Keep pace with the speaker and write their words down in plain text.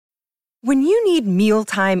When you need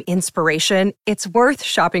mealtime inspiration, it's worth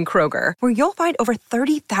shopping Kroger, where you'll find over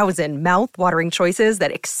 30,000 mouth-watering choices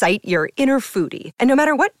that excite your inner foodie. And no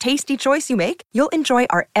matter what tasty choice you make, you'll enjoy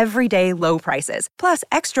our everyday low prices, plus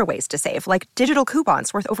extra ways to save, like digital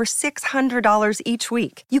coupons worth over $600 each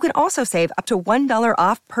week. You can also save up to $1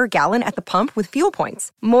 off per gallon at the pump with fuel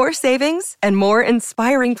points. More savings and more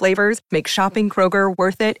inspiring flavors make shopping Kroger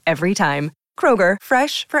worth it every time. Kroger,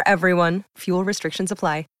 fresh for everyone. Fuel restrictions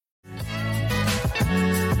apply.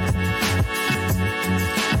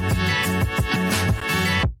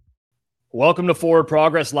 Welcome to Forward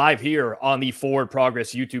Progress live here on the Forward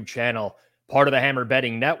Progress YouTube channel, part of the Hammer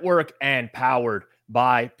Betting Network and powered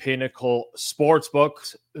by Pinnacle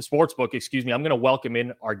Sportsbook. I'm going to welcome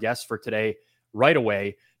in our guests for today right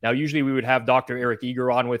away. Now, usually we would have Dr. Eric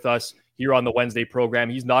Eager on with us here on the Wednesday program.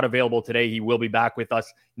 He's not available today. He will be back with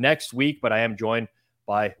us next week, but I am joined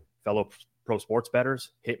by fellow pro sports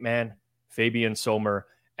bettors, Hitman, Fabian Sommer.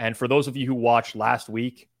 And for those of you who watched last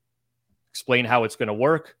week, explain how it's going to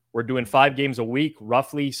work. We're doing 5 games a week,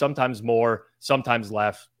 roughly, sometimes more, sometimes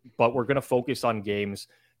less, but we're going to focus on games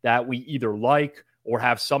that we either like or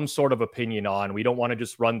have some sort of opinion on. We don't want to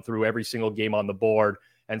just run through every single game on the board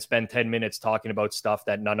and spend 10 minutes talking about stuff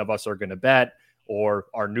that none of us are going to bet or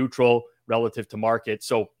are neutral relative to market.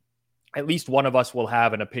 So at least one of us will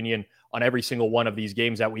have an opinion on every single one of these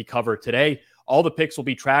games that we cover today. All the picks will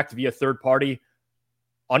be tracked via third party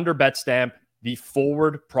under BetStamp, the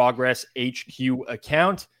Forward Progress HQ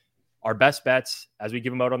account. Our best bets, as we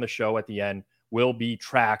give them out on the show at the end, will be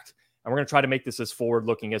tracked. And we're going to try to make this as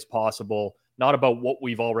forward-looking as possible, not about what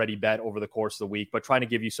we've already bet over the course of the week, but trying to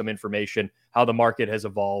give you some information, how the market has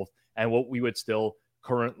evolved, and what we would still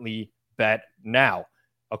currently bet now.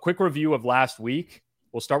 A quick review of last week.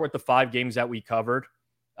 We'll start with the 5 games that we covered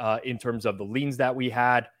in terms of the leans that we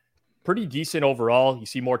had. Pretty decent overall. You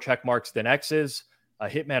see more check marks than X's.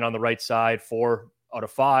 Hitman on the right side, 4 out of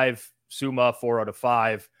 5. Suma, 4 out of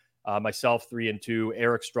 5. Myself, 3 and 2.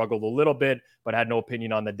 Eric struggled a little bit, but had no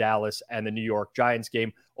opinion on the Dallas and the New York Giants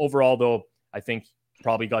game. Overall, though, I think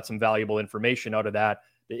probably got some valuable information out of that.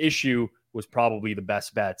 The issue was probably the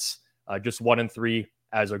best bets. Just 1 and 3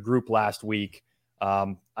 as a group last week.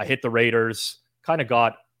 I hit the Raiders, kind of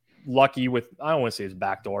got lucky with, I don't want to say it's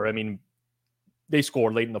backdoor. I mean, they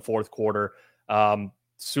scored late in the fourth quarter.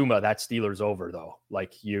 Suma, that Steelers over, though.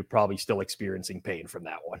 Like, you're probably still experiencing pain from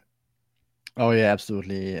that one. Oh, yeah,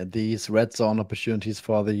 absolutely. These red zone opportunities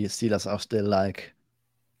for the Steelers are still like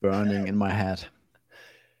burning in my head.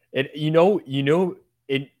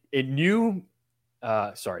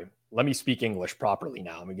 Sorry, let me speak English properly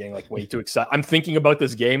now. I'm getting like way too excited. I'm thinking about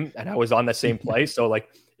this game and I was on the same place. So like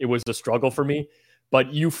it was a struggle for me,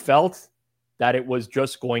 but you felt that it was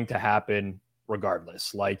just going to happen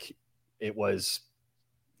regardless. Like it was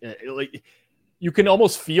like, you can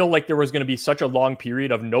almost feel like there was going to be such a long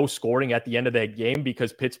period of no scoring at the end of that game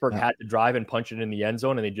because Pittsburgh had to drive and punch it in the end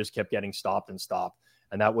zone, and they just kept getting stopped.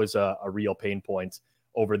 And that was a real pain point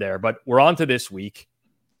over there. But we're on to this week.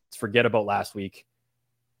 Let's forget about last week.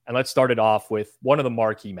 And let's start it off with one of the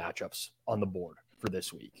marquee matchups on the board for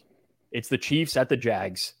this week. It's the Chiefs at the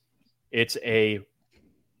Jags. It's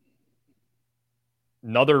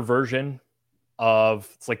another version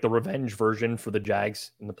it's like the revenge version for the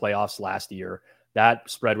Jags in the playoffs last year. That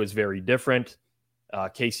spread was very different.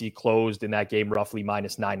 KC closed in that game roughly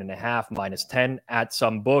 -9.5, -10 at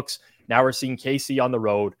some books. Now we're seeing KC on the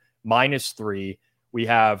road, -3. We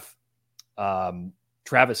have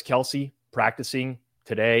Travis Kelce practicing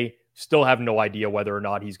today. Still have no idea whether or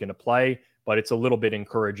not he's going to play, but it's a little bit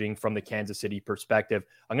encouraging from the Kansas City perspective.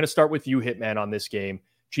 I'm going to start with you, Hitman, on this game.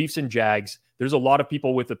 Chiefs and Jags. There's a lot of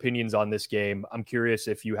people with opinions on this game. I'm curious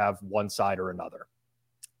if you have one side or another.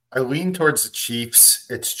 I lean towards the Chiefs.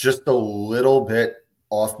 It's just a little bit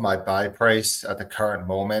off my buy price at the current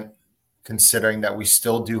moment, considering that we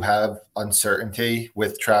still do have uncertainty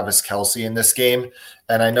with Travis Kelce in this game.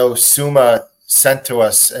 And I know Suma sent to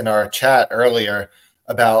us in our chat earlier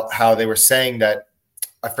about how they were saying that,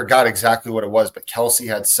 I forgot exactly what it was, but Kelce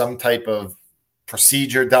had some type of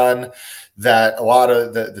procedure done that a lot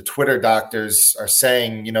of the Twitter doctors are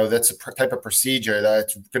saying, that's a type of procedure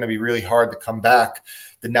that's going to be really hard to come back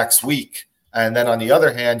the next week. And then on the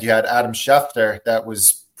other hand, you had Adam Schefter that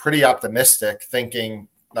was pretty optimistic, thinking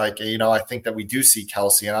like, I think that we do see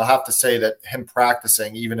Kelce. And I'll have to say that him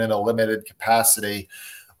practicing, even in a limited capacity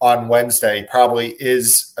on Wednesday, probably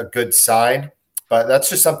is a good sign. But that's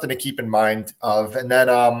just something to keep in mind of. And then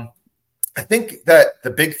I think that the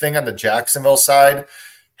big thing on the Jacksonville side,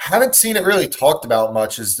 haven't seen it really talked about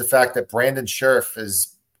much, is the fact that Brandon Scherff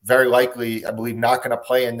is very likely, I believe, not going to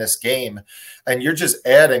play in this game. And you're just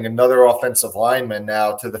adding another offensive lineman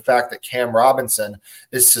now to the fact that Cam Robinson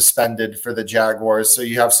is suspended for the Jaguars. So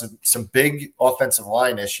you have some big offensive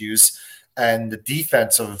line issues. And the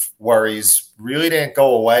defensive worries really didn't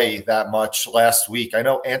go away that much last week. I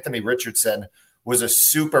know Anthony Richardson was a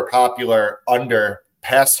super popular under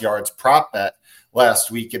pass yards prop bet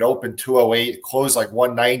last week. It opened 208, it closed like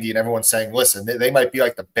 190, and everyone's saying, listen, they might be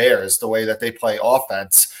like the Bears, the way that they play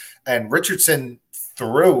offense. And Richardson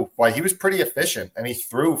threw, he was pretty efficient, and he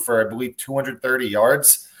threw for, I believe, 230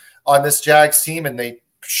 yards on this Jags team, and they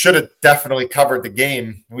should have definitely covered the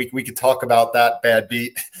game. We could talk about that bad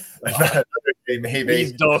beat. Another day,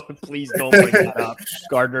 maybe. Please don't bring that up.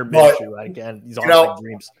 Gardner Minshew, again, he's on my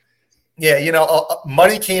dreams. Yeah,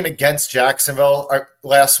 money came against Jacksonville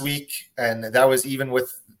last week, and that was even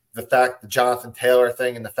with the fact the Jonathan Taylor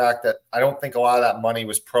thing and the fact that I don't think a lot of that money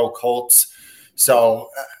was pro Colts.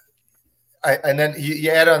 So, and then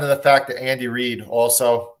you add on to the fact that Andy Reid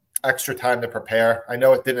also extra time to prepare. I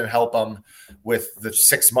know it didn't help him with the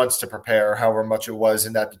 6 months to prepare, however much it was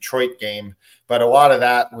in that Detroit game, but a lot of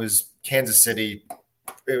that was Kansas City.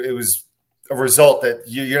 It was a result that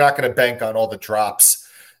you're not going to bank on all the drops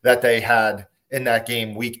that they had in that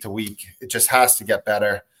game week to week. It just has to get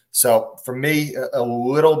better. So for me, a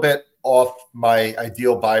little bit off my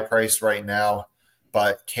ideal buy price right now,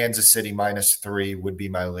 but Kansas City -3 would be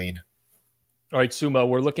my lean. All right, Suma,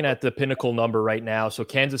 we're looking at the Pinnacle number right now. So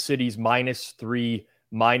Kansas City's -3,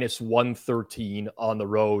 -113 on the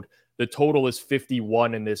road. The total is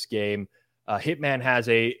 51 in this game. Hitman has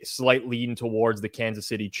a slight lean towards the Kansas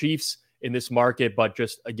City Chiefs in this market, but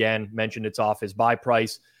just, again, mentioned it's off his buy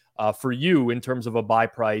price. For you, in terms of a buy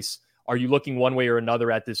price, are you looking one way or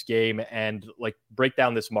another at this game? And break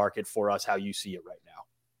down this market for us, how you see it right now.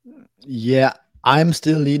 Yeah, I'm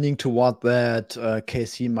still leaning toward that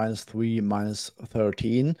KC -3,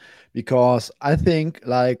 -13, because I think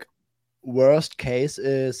worst case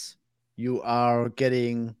is you are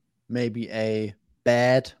getting maybe a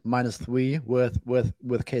bad -3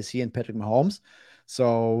 with KC and Patrick Mahomes.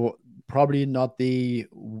 So probably not the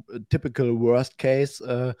typical worst case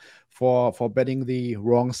for betting the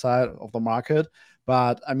wrong side of the market.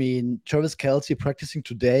 But I mean, Travis Kelce practicing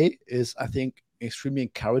today is, I think, extremely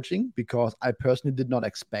encouraging, because I personally did not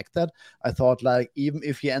expect that. I thought even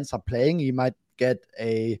if he ends up playing, he might get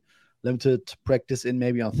a limited practice in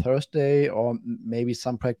maybe on Thursday or maybe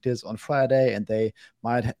some practice on Friday, and they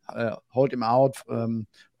might hold him out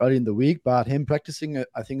early in the week. But him practicing,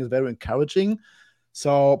 I think, is very encouraging.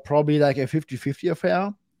 So probably a 50-50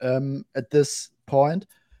 affair at this point.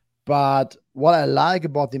 But what I like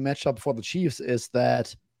about the matchup for the Chiefs is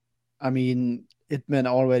that, I mean, Itman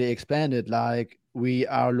already expanded. We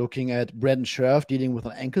are looking at Brandon Scherf dealing with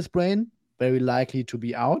an ankle sprain, very likely to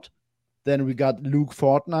be out. Then we got Luke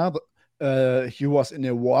Fortner. He was in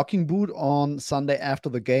a walking boot on Sunday after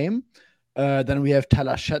the game. Then we have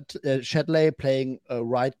Tyler Shadley playing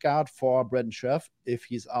right guard for Brandon Scherf if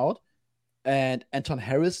he's out. And Anton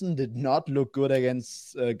Harrison did not look good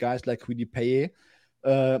against guys like Kwity Paye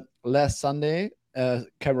last Sunday.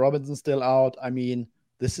 Cam Robinson still out. I mean,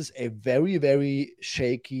 this is a very, very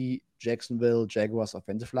shaky Jacksonville Jaguars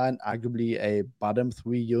offensive line, arguably a bottom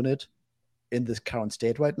 3 unit in this current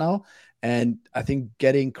state right now. And I think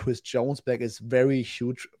getting Chris Jones back is very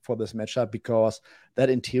huge for this matchup, because that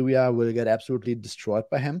interior will get absolutely destroyed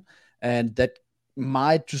by him. And that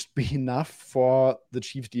might just be enough for the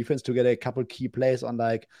Chiefs defense to get a couple key plays on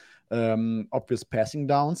obvious passing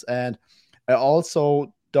downs. And I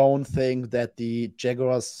also don't think that the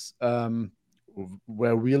Jaguars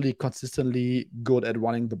were really consistently good at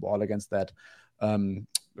running the ball against that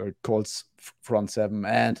Colts front seven.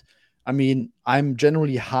 And I mean, I'm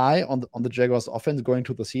generally high on the Jaguars offense going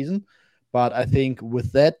to the season, but I think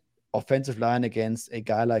with that offensive line against a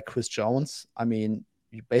guy like Chris Jones, I mean,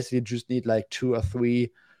 you basically just need 2 or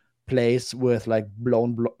 3 plays with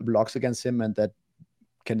blown blocks against him, and that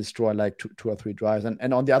can destroy 2 or 3 drives.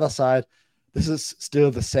 And on the other side, this is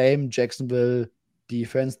still the same Jacksonville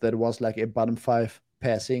defense that was a bottom 5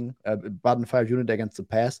 unit against the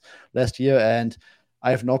pass last year. And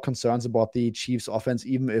I have no concerns about the Chiefs offense,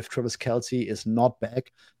 even if Travis Kelce is not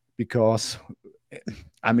back, because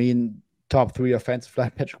I mean, top 3 offensive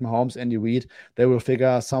line, Patrick Mahomes, Andy Reid, they will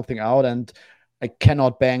figure something out. And I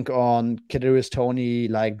cannot bank on Kadarius Toney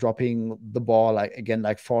dropping the ball again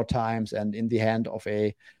 4 times and in the hand of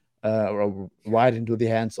right into the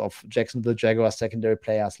hands of Jacksonville Jaguars secondary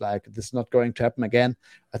players. This is not going to happen again.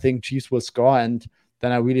 I think Chiefs will score, and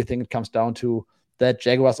then I really think it comes down to that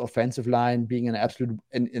Jaguars offensive line being in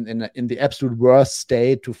the absolute worst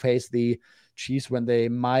state to face the Chiefs when they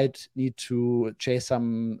might need to chase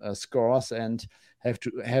some scores and have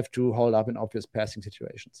to hold up in obvious passing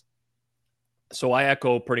situations. So I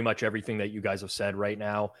echo pretty much everything that you guys have said right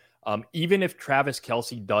now. Even if Travis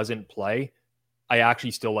Kelce doesn't play, I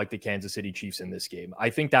actually still like the Kansas City Chiefs in this game. I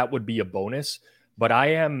think that would be a bonus, but I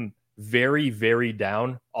am very, very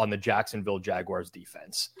down on the Jacksonville Jaguars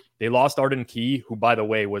defense. They lost Arden Key, who, by the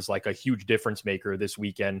way, was like a huge difference maker this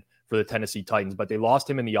weekend for the Tennessee Titans, but they lost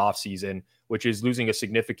him in the offseason, which is losing a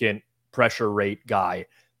significant pressure rate guy.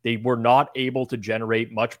 They were not able to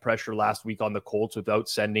generate much pressure last week on the Colts without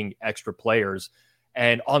sending extra players.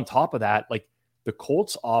 And on top of that, like the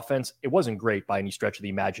Colts offense, it wasn't great by any stretch of the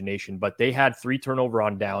imagination, but they had 3 turnover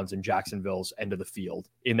on downs in Jacksonville's end of the field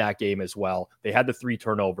in that game as well. They had the 3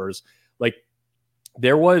 turnovers. Like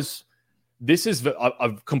this is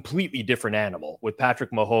a completely different animal with Patrick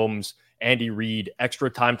Mahomes, Andy Reid, extra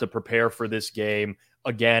time to prepare for this game.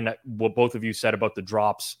 Again, what both of you said about the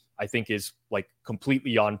drops, I think is like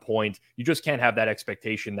completely on point. You just can't have that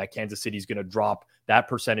expectation that Kansas City is going to drop that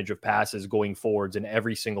percentage of passes going forwards in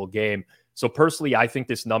every single game. So personally, I think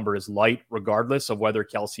this number is light regardless of whether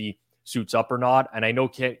Kelce suits up or not. And I know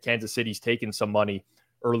Kansas City's taken some money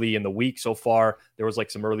early in the week so far. There was like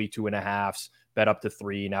some early 2.5s, bet up to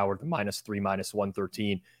 3. Now we're -3,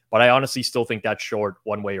 -113. But I honestly still think that's short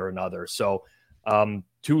one way or another. So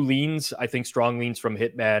 2 leans, I think strong leans from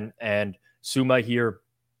Hitman and Suma here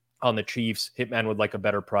on the Chiefs. Hitman would like a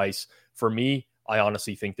better price. For me, I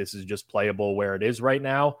honestly think this is just playable where it is right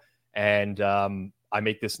now. And I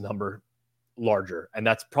make this number larger. And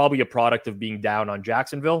that's probably a product of being down on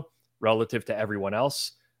Jacksonville relative to everyone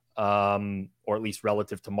else, or at least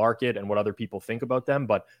relative to market and what other people think about them.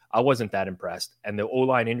 But I wasn't that impressed. And the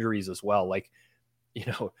O-line injuries as well. Like,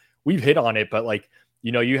 we've hit on it, but like,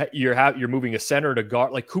 you're moving a center to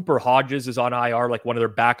guard. Like Cooper Hodges is on IR, like one of their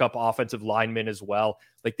backup offensive linemen as well.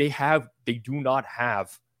 Like they do not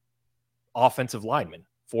have offensive linemen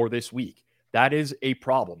for this week. That is a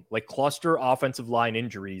problem. Like cluster offensive line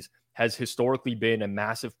injuries has historically been a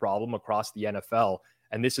massive problem across the NFL.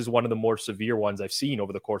 And this is one of the more severe ones I've seen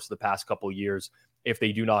over the course of the past couple of years if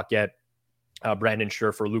they do not get Brandon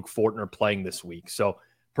Scherf or Luke Fortner playing this week. So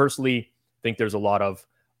personally, think there's a lot of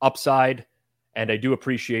upside. And I do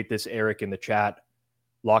appreciate this, Eric, in the chat.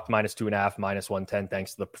 Locked -2.5, -110,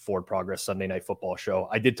 thanks to the Forward Progress Sunday Night Football show.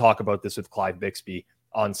 I did talk about this with Clive Bixby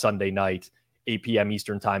on Sunday night, 8 p.m.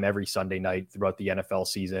 Eastern time every Sunday night throughout the NFL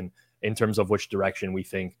season in terms of which direction we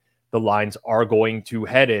think the lines are going to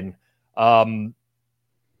head in.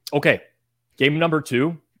 Okay, game number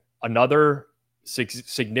 2, another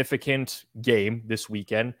significant game this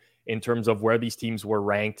weekend in terms of where these teams were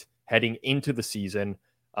ranked heading into the season.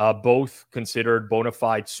 Both considered bona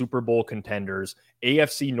fide Super Bowl contenders.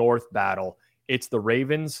 AFC North battle. It's the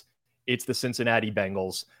Ravens. It's the Cincinnati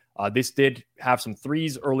Bengals. This did have some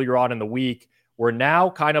 3s earlier on in the week. We're now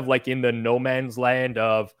kind of like in the no man's land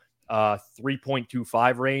of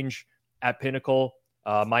 3.25 range at Pinnacle.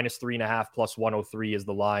 -3.5 +103 is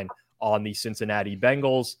the line on the Cincinnati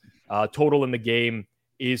Bengals. Total in the game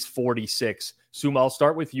is 46. Suma, I'll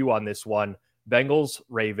start with you on this one. Bengals,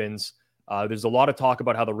 Ravens. There's a lot of talk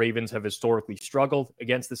about how the Ravens have historically struggled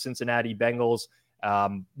against the Cincinnati Bengals.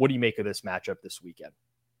 What do you make of this matchup this weekend?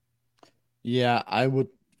 Yeah, I would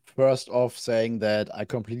first off saying that I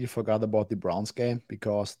completely forgot about the Browns game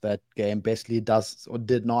because that game basically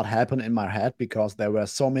did not happen in my head because there were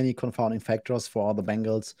so many confounding factors for the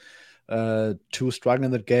Bengals to struggle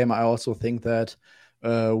in that game. I also think that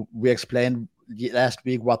we explained last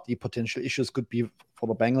week what the potential issues could be for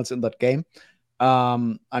the Bengals in that game.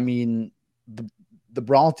 I mean, the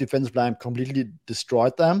Browns defensive line completely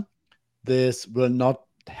destroyed them. This will not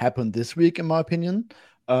happen this week, in my opinion.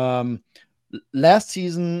 Last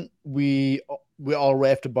season, we all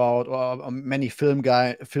raved about, many film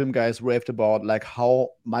guys raved about, like how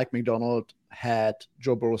Mike McDonald had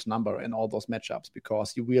Joe Burrow's number in all those matchups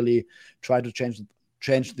because he really tried to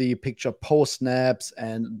change the picture post snaps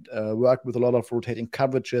and worked with a lot of rotating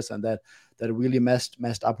coverages, and that really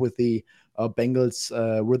messed up with the Bengals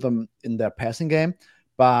rhythm in their passing game.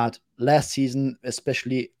 But last season,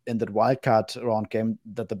 especially in that wildcard round game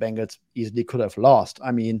that the Bengals easily could have lost.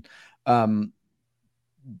 I mean, in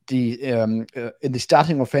the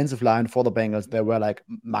starting offensive line for the Bengals, there were like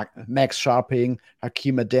Max Sharping,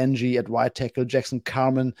 Hakeem Adeniji at right tackle, Jackson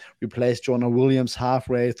Carman replaced Jonah Williams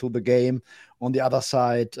halfway through the game. On the other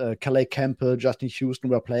side, Calais Campbell, Justin Houston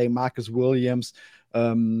were playing Marcus Williams,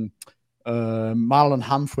 Marlon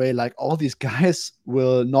Humphrey. Like all these guys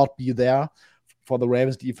will not be there for the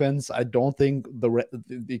Ravens defense. I don't think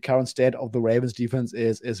the current state of the Ravens defense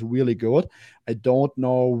is really good. I don't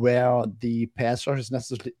know where the pass rush is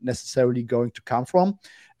necessarily going to come from.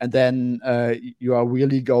 And then you are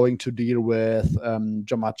really going to deal with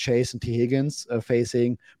Jamar Chase and T. Higgins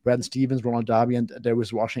facing Brandon Stevens, Ronald Darby, and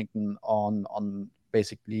Darius Washington on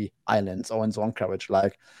basically islands or in zone coverage.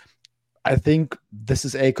 Like, I think this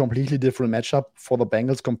is a completely different matchup for the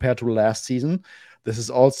Bengals compared to last season. This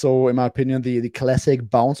is also, in my opinion, the classic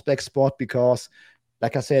bounce back spot because,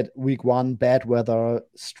 like I said, week 1, bad weather,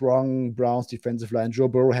 strong Browns defensive line. Joe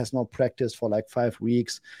Burrow has not practiced for like 5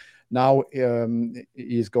 weeks. Now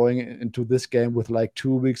he's going into this game with like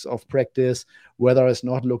 2 weeks of practice. Weather is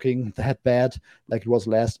not looking that bad like it was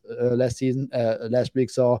last week.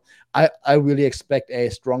 So I really expect a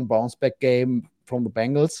strong bounce back game from the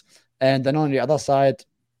Bengals. And then on the other side,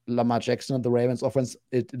 Lamar Jackson and the Ravens offense,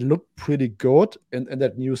 it looked pretty good in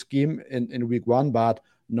that new scheme in week 1, but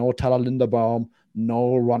no Tyler Linderbaum,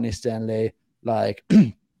 no Ronnie Stanley. Like,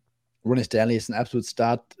 Ronnie Stanley is an absolute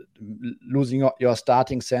start. Losing your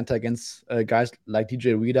starting center against guys like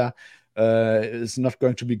DJ Reader is not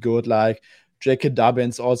going to be good. Like, J.K.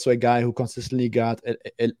 Dobbins, also a guy who consistently got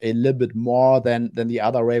a little bit more than the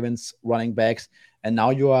other Ravens running backs. And now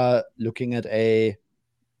you are looking at a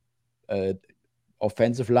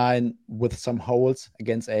offensive line with some holes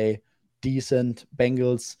against a decent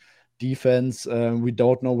Bengals defense. We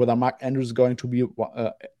don't know whether Mark Andrews is going to be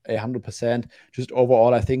 100%. Just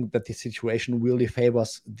overall, I think that the situation really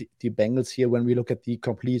favors the Bengals here when we look at the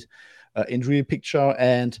complete injury picture.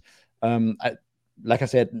 And like I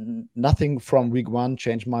said, nothing from week 1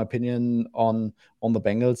 changed my opinion on the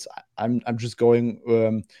Bengals. I'm just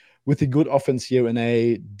going with a good offense here in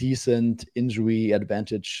a decent injury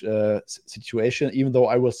advantage situation, even though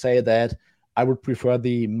I will say that I would prefer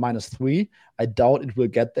the -3. I doubt it will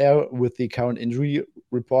get there with the current injury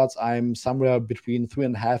reports. I'm somewhere between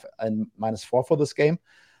 3.5 and -4 for this game.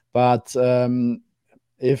 But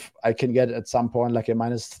if I can get at some point like a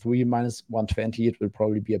 -3, -120, it will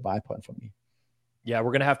probably be a buy point for me. Yeah,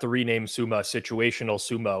 we're going to have to rename Suma Situational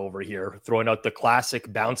Suma over here, throwing out the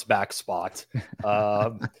classic bounce back spot.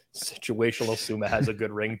 Situational Suma has a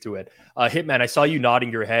good ring to it. Hitman, I saw you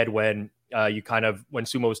nodding your head when when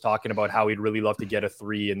Suma was talking about how he'd really love to get a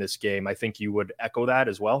 3 in this game. I think you would echo that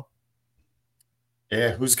as well.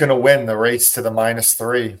 Yeah, who's going to win the race to the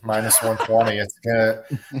 -3, -120?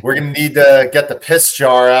 We're going to need to get the piss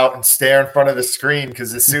jar out and stare in front of the screen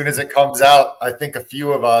because as soon as it comes out, I think a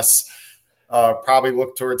few of us probably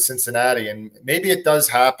look towards Cincinnati, and maybe it does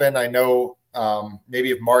happen. I know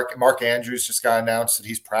maybe if Mark Andrews just got announced that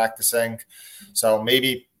he's practicing, so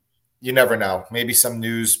maybe you never know. Maybe some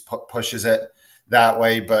news pushes it that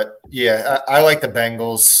way, but yeah, I like the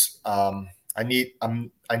Bengals. I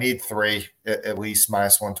need 3 at least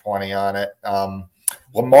 -120 on it.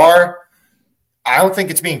 Lamar, I don't think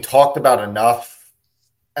it's being talked about enough,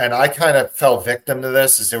 and I kind of fell victim to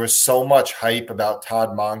this. As there was so much hype about Todd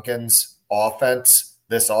Monken's offense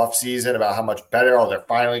this offseason about how much better, they're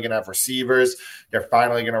finally going to have receivers. They're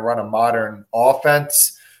finally going to run a modern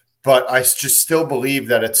offense. But I just still believe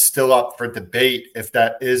that it's still up for debate if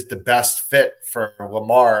that is the best fit for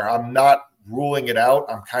Lamar. I'm not ruling it out.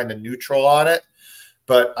 I'm kind of neutral on it.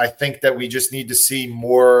 But I think that we just need to see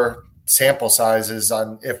more sample sizes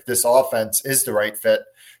on if this offense is the right fit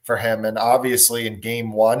for him. And obviously in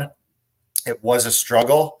game 1, it was a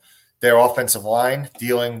struggle. Their offensive line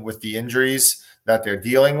dealing with the injuries that they're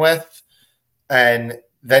dealing with. And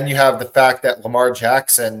then you have the fact that Lamar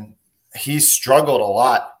Jackson, he's struggled a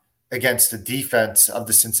lot against the defense of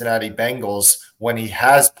the Cincinnati Bengals when he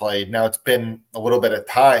has played. Now it's been a little bit of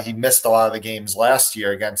time. He missed a lot of the games last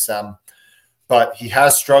year against them, but he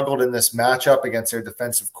has struggled in this matchup against their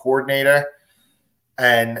defensive coordinator.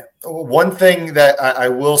 And one thing that I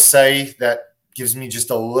will say that gives me just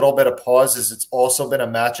a little bit of pause is it's also been a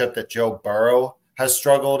matchup that Joe Burrow has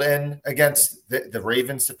struggled in against the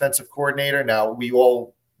Ravens defensive coordinator. Now, we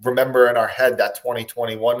all remember in our head that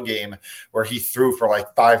 2021 game where he threw for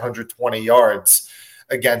like 520 yards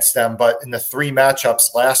against them. But in the 3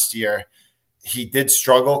 matchups last year, he did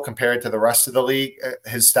struggle compared to the rest of the league,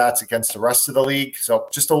 his stats against the rest of the league. So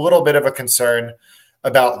just a little bit of a concern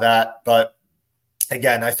about that. But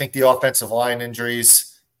again, I think the offensive line injuries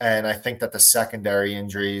and I think that the secondary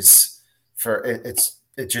injuries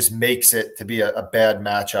it just makes it to be a bad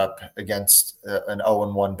matchup against an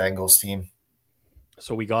 0-1 Bengals team.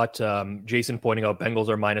 So we got Jason pointing out Bengals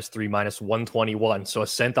are -3, -121. So a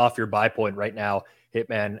cent off your buy point right now,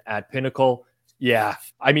 Hitman at Pinnacle. Yeah.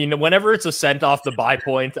 I mean, whenever it's a cent off the buy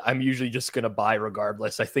point, I'm usually just going to buy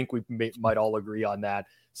regardless. I think we might all agree on that.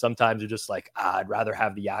 Sometimes you're just like, I'd rather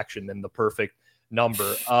have the action than the perfect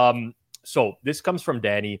number. So this comes from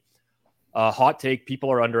Danny. Hot take,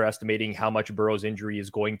 people are underestimating how much Burrow's injury is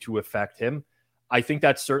going to affect him. I think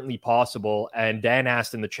that's certainly possible. And Dan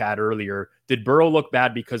asked in the chat earlier, did Burrow look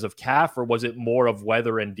bad because of calf, or was it more of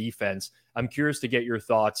weather and defense? I'm curious to get your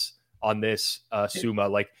thoughts on this, Suma.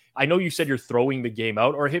 Like, I know you said you're throwing the game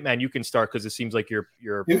out, or Hitman, you can start because it seems like you're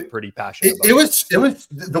pretty passionate. It was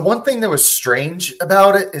the one thing that was strange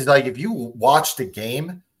about it is, like, if you watch the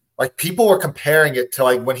game, like, people were comparing it to,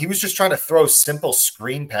 like, when he was just trying to throw simple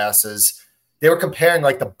screen passes. They were comparing,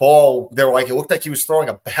 like, the ball. They were like, it looked like he was throwing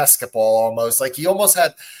a basketball almost. Like, he almost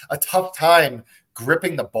had a tough time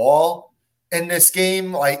gripping the ball in this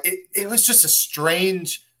game. Like, it was just a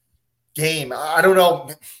strange game. I don't know.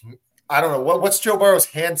 What's Joe Burrow's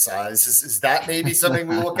hand size? Is that maybe something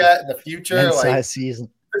we look at in the future? Hand size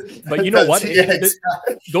season. But you know what? Yeah,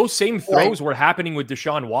 exactly. Those same throws were happening with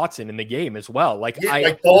Deshaun Watson in the game as well. Like,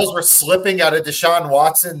 balls were slipping out of Deshaun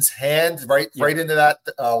Watson's hand right into that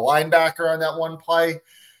linebacker on that one play.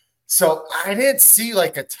 So I didn't see,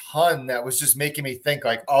 like, a ton that was just making me think,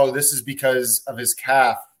 like, oh, this is because of his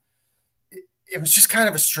calf. It was just kind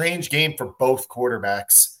of a strange game for both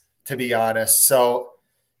quarterbacks, to be honest. So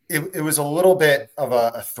it was a little bit of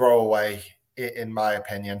a throwaway, in my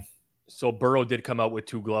opinion. So Burrow did come out with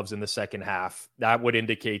 2 gloves in the second half. That would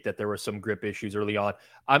indicate that there were some grip issues early on.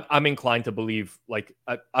 I'm inclined to believe, like,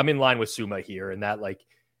 I'm in line with Suma here, and that, like,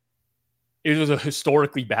 it was a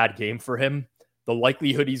historically bad game for him. The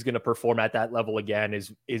likelihood he's going to perform at that level again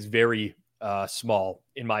is very small,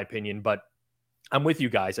 in my opinion. But I'm with you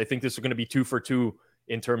guys. I think this is going to be 2 for 2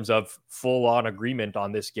 in terms of full-on agreement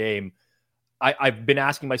on this game. I've been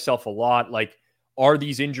asking myself a lot, like, are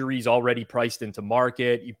these injuries already priced into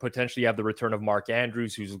market? You potentially have the return of Mark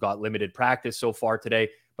Andrews, who's got limited practice so far today,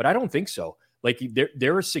 but I don't think so. Like,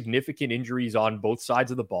 there are significant injuries on both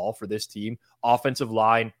sides of the ball for this team. Offensive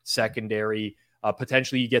line, secondary,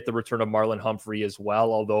 potentially you get the return of Marlon Humphrey as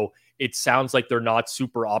well, although it sounds like they're not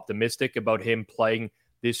super optimistic about him playing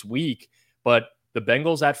this week. But the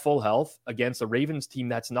Bengals at full health against a Ravens team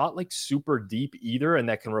that's not, like, super deep either, and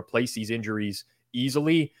that can replace these injuries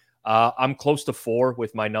easily. I'm close to 4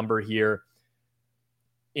 with my number here.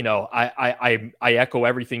 You know, I echo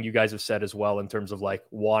everything you guys have said as well in terms of, like,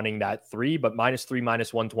 wanting that 3, but -3,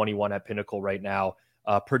 -121 at Pinnacle right now.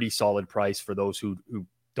 Pretty solid price for those who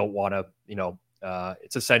don't want to, you know,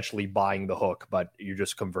 it's essentially buying the hook, but you're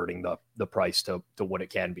just converting the price to what it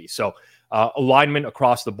can be. So alignment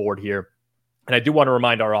across the board here. And I do want to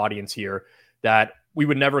remind our audience here that we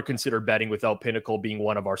would never consider betting without Pinnacle being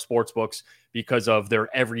one of our sports books because of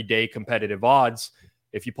their everyday competitive odds.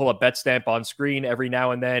 If you pull a bet stamp on screen every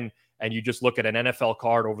now and then, and you just look at an NFL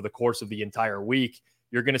card over the course of the entire week,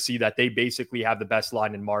 you're going to see that they basically have the best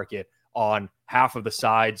line in market on half of the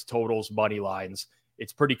sides, totals, money lines.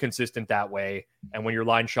 It's pretty consistent that way. And when you're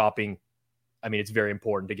line shopping, I mean, it's very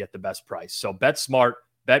important to get the best price. So bet smart,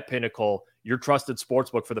 bet Pinnacle, your trusted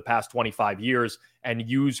sportsbook for the past 25 years, and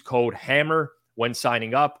use code HAMMER when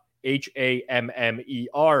signing up,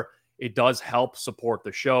 HAMMER. It does help support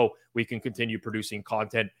the show. We can continue producing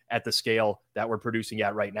content at the scale that we're producing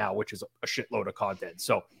at right now, which is a shitload of content.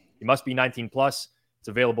 So you must be 19 plus. It's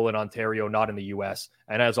available in Ontario, not in the US.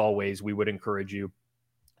 And as always, we would encourage you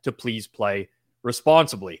to please play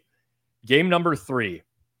responsibly. Game number 3.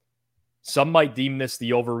 Some might deem this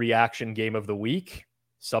the overreaction game of the week.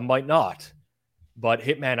 Some might not. But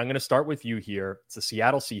Hitman, I'm going to start with you here. It's the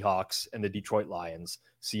Seattle Seahawks and the Detroit Lions.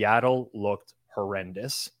 Seattle looked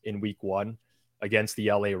horrendous in week 1 against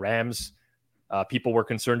the LA Rams. People were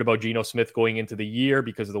concerned about Geno Smith going into the year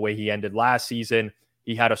because of the way he ended last season.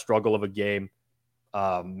 He had a struggle of a game.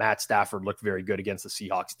 Matt Stafford looked very good against the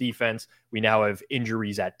Seahawks defense. We now have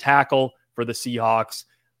injuries at tackle for the Seahawks.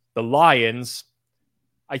 The Lions,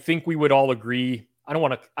 I think we would all agree, I don't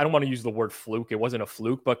want to use the word fluke. It wasn't a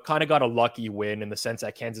fluke, but kind of got a lucky win in the sense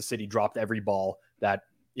that Kansas City dropped every ball that,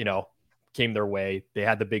 you know, came their way. They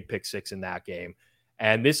had the big pick 6 in that game.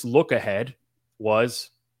 And this look ahead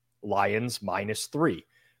was Lions -3.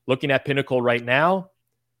 Looking at Pinnacle right now,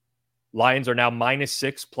 Lions are now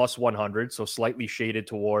 -6 plus 100, so slightly shaded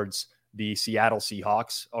towards the Seattle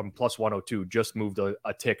Seahawks on plus 102, just moved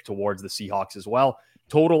a tick towards the Seahawks as well.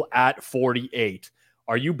 Total at 48.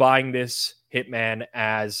 Are you buying this, Hitman,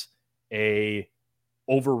 as a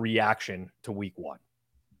overreaction to week 1?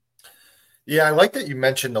 Yeah, I like that you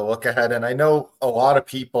mentioned the look ahead. And I know a lot of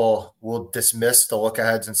people will dismiss the look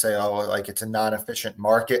aheads and say, oh, like, it's a non-efficient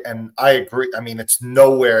market. And I agree. I mean, it's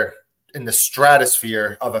nowhere in the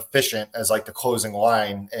stratosphere of efficient as like the closing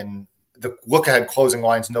line, and the look ahead closing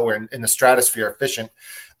line's nowhere in the stratosphere efficient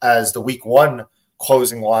as the week one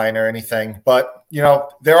closing line or anything. But, you know,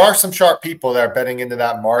 there are some sharp people that are betting into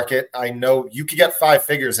that market. I know you could get 5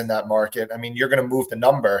 figures in that market. I mean, you're going to move the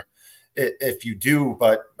number if you do,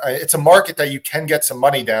 but it's a market that you can get some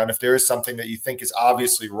money down if there is something that you think is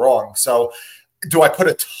obviously wrong. So do I put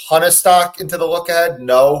a ton of stock into the look ahead?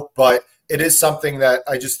 No, but it is something that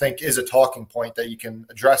I just think is a talking point that you can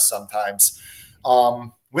address sometimes.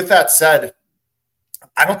 With that said,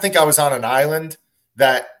 I don't think I was on an island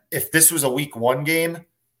that if this was a week one game,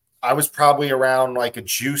 I was probably around like a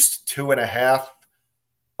juiced 2.5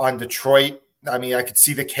 on Detroit. I mean, I could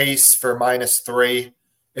see the case for -3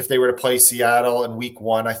 if they were to play Seattle in week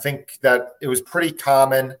one. I think that it was pretty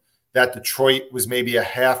common that Detroit was maybe a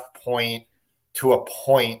 0.5 point to a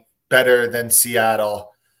point better than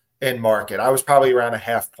Seattle in market. I was probably around a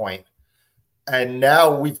 0.5 point. And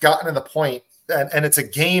now we've gotten to the point, and it's a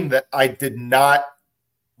game that I did not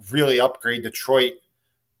really upgrade Detroit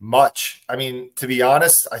much. I mean, to be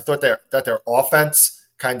honest, I thought that their offense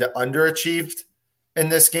kind of underachieved in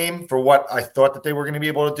this game for what I thought that they were going to be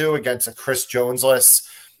able to do against a Chris Jones-less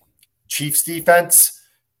Chiefs defense.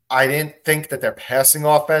 I didn't think that their passing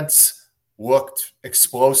offense looked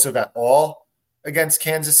explosive at all against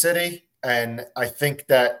Kansas City. And I think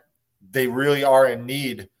that they really are in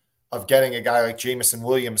need of getting a guy like Jameson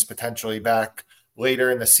Williams potentially back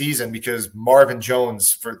later in the season, because Marvin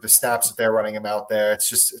Jones, for the snaps that they're running him out there,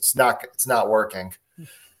 it's not working.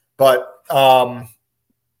 But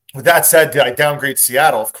with that said, did I downgrade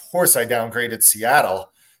Seattle? Of course I downgraded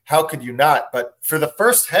Seattle. How could you not? But for the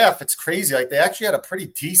first half, it's crazy. Like, they actually had a pretty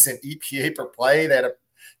decent EPA per play. They had a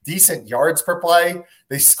decent yards per play.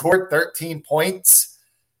 They scored 13 points.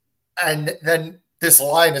 And then this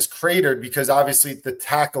line is cratered because obviously the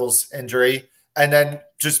tackles injury, and then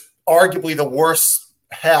just arguably the worst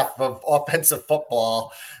half of offensive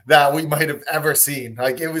football that we might have ever seen.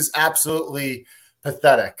 Like, it was absolutely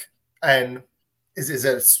pathetic. And is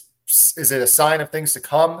it a sign of things to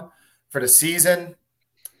come for the season?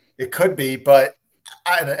 It could be, but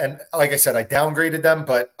and like I said, I downgraded them,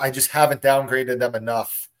 but I just haven't downgraded them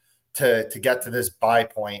enough to get to this buy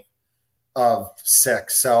point of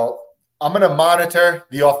 6. So I'm going to monitor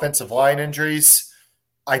the offensive line injuries.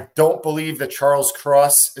 I don't believe that Charles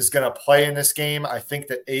Cross is going to play in this game. I think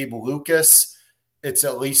that Abe Lucas, it's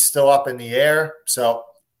at least still up in the air. So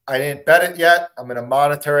I didn't bet it yet. I'm going to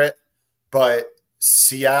monitor it, but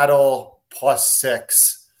Seattle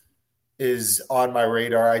 +6 is on my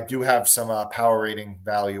radar. I do have some power rating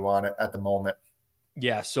value on it at the moment.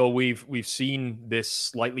 Yeah, so we've seen this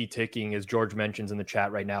slightly ticking, as George mentions in the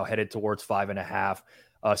chat right now, headed towards 5.5.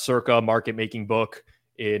 Circa market making book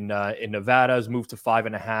in Nevada has moved to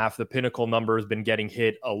 5.5. The Pinnacle number has been getting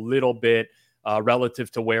hit a little bit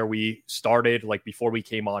relative to where we started, like before we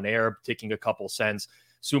came on air, ticking a couple cents.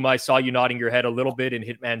 Suma, I saw you nodding your head a little bit in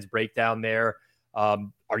Hitman's breakdown there.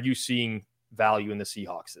 Are you seeing value in the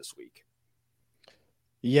Seahawks this week?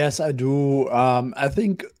 Yes, I do. I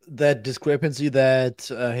think that discrepancy that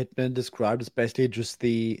Hitman described is basically just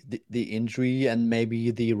the injury and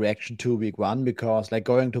maybe the reaction to week one, because like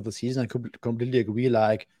going to the season, I completely agree.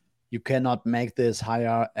 Like, you cannot make this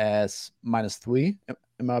higher as -3,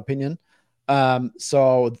 in my opinion.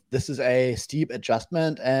 So this is a steep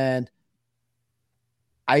adjustment, and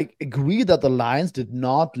I agree that the Lions did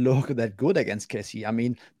not look that good against KC. I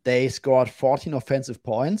mean, they scored 14 offensive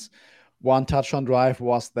points. One touchdown drive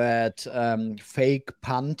was that fake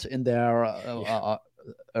punt in their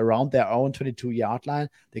around their own 22-yard line.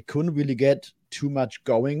 They couldn't really get too much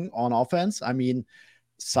going on offense. I mean,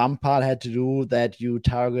 some part had to do that you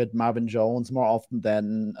target Marvin Jones more often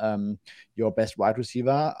than your best wide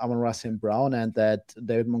receiver, Amon-Ra St. Brown, and that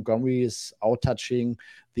David Montgomery is out-touching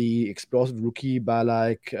the explosive rookie by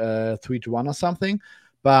like 3-1 or something.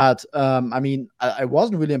 But I mean, I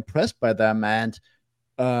wasn't really impressed by them. And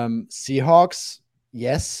Seahawks,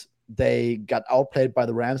 yes, they got outplayed by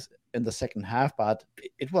the Rams in the second half, but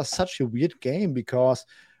it was such a weird game because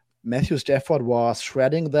Matthew Stafford was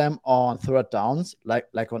shredding them on third downs,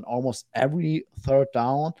 like on almost every third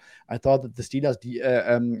down. I thought that the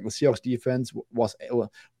Seahawks defense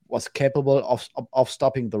was capable of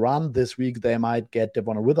stopping the run. This week they might get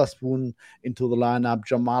Devon Witherspoon into the lineup.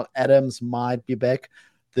 Jamal Adams might be back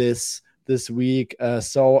this week.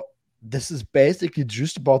 So this is basically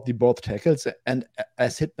just about the both tackles. And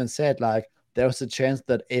as Hitman said, like, there's a chance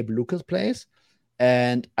that Abe Lucas plays.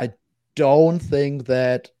 And I don't think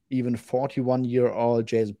that even 41-year-old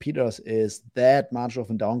Jason Peters is that much of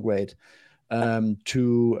a downgrade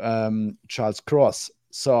to Charles Cross.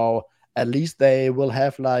 So at least they will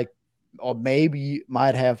have or maybe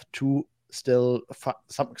might have two still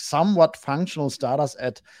somewhat functional starters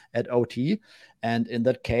at OT. And in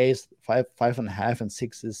that case, 5.5 and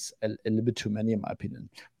 6 is a little bit too many, in my opinion.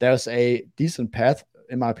 There's a decent path,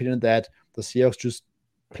 in my opinion, that the Seahawks just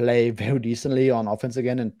play very decently on offense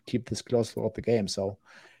again and keep this close throughout the game. So,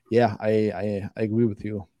 yeah, I agree with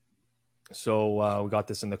you. So we got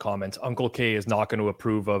this in the comments. Uncle K is not going to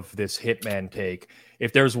approve of this hitman take.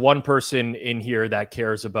 If there's one person in here that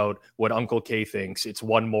cares about what Uncle K thinks, it's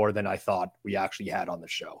one more than I thought we actually had on the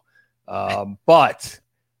show. But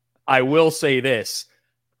I will say this.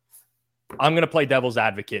 I'm going to play devil's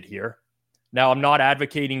advocate here. Now, I'm not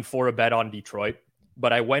advocating for a bet on Detroit,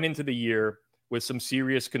 but I went into the year with some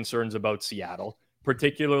serious concerns about Seattle,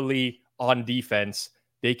 particularly on defense.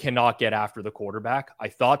 They cannot get after the quarterback. I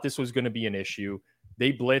thought this was going to be an issue.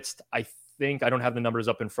 They blitzed, I think, I don't have the numbers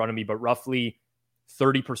up in front of me, but roughly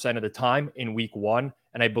 30% of the time in week 1.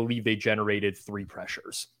 And I believe they generated 3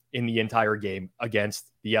 pressures in the entire game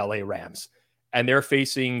against the LA Rams. And they're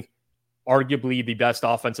facing arguably the best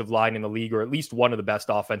offensive line in the league, or at least one of the best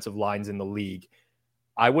offensive lines in the league.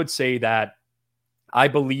 I would say that I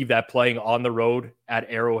believe that playing on the road at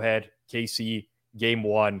Arrowhead, KC, game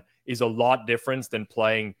 1 is a lot different than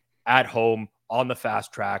playing at home on the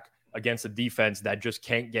fast track against a defense that just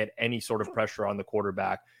can't get any sort of pressure on the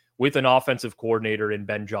quarterback, with an offensive coordinator in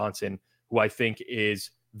Ben Johnson, who I think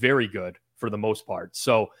is very good for the most part.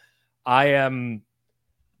 So I am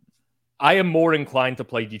more inclined to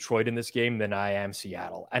play Detroit in this game than I am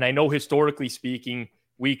Seattle. And I know historically speaking,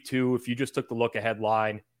 week 2, if you just took the look ahead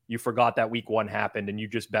line, you forgot that week 1 happened and you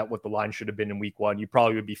just bet what the line should have been in week 1, you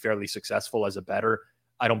probably would be fairly successful as a bettor.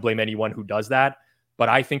 I don't blame anyone who does that, but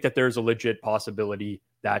I think that there's a legit possibility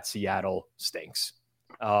that Seattle stinks.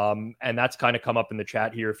 And that's kind of come up in the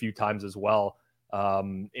chat here a few times as well,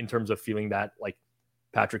 in terms of feeling that, like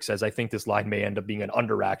Patrick says, I think this line may end up being an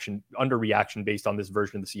underreaction based on this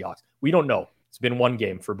version of the Seahawks. We don't know. It's been one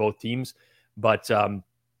game for both teams, but I'm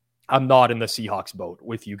not in the Seahawks boat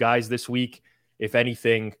with you guys this week. If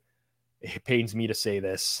anything, it pains me to say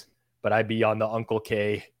this, but I'd be on the Uncle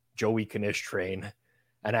K, Joey Knish train.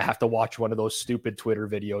 And I have to watch one of those stupid Twitter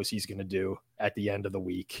videos he's going to do at the end of the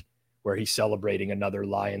week where he's celebrating another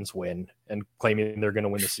Lions win and claiming they're going to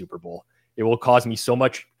win the Super Bowl. It will cause me so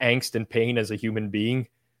much angst and pain as a human being,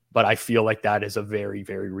 but I feel like that is a very,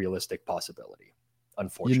 very realistic possibility,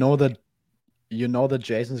 unfortunately. You know that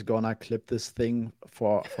Jason's going to clip this thing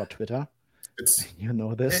for Twitter? You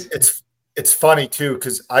know this? It's funny too,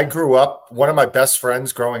 because I grew up, one of my best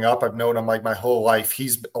friends growing up, I've known him like my whole life.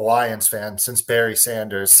 He's a Lions fan since Barry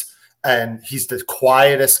Sanders, and he's the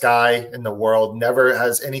quietest guy in the world, never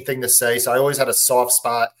has anything to say. So I always had a soft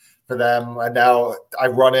spot for them. And now I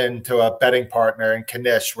run into a betting partner in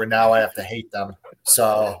Knish where now I have to hate them.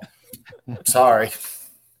 So sorry.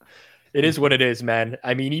 It is what it is, man.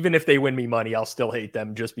 I mean, even if they win me money, I'll still hate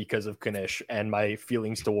them just because of Knish and my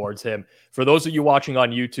feelings towards him. For those of you watching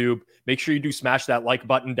on YouTube, make sure you do smash that like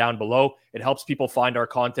button down below. It helps people find our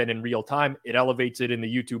content in real time. It elevates it in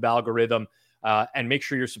the YouTube algorithm. And make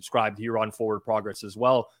sure you're subscribed here on Forward Progress as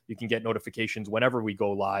well. You can get notifications whenever we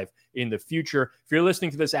go live in the future. If you're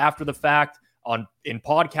listening to this after the fact in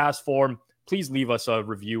podcast form, please leave us a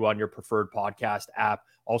review on your preferred podcast app.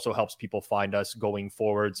 Also helps people find us going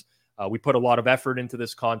forwards. We put a lot of effort into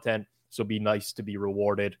this content, so it'd be nice to be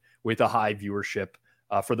rewarded with a high viewership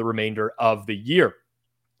for the remainder of the year.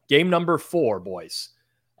 Game number 4, boys.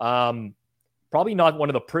 Probably not one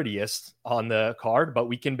of the prettiest on the card, but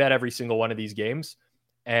we can bet every single one of these games.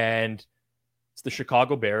 And it's the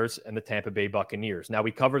Chicago Bears and the Tampa Bay Buccaneers. Now,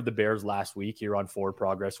 we covered the Bears last week here on Forward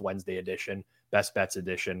Progress Wednesday edition, Best Bets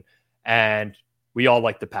edition, and we all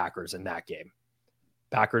like the Packers in that game.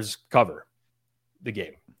 Packers cover the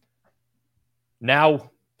game. Now,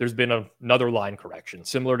 there's been another line correction,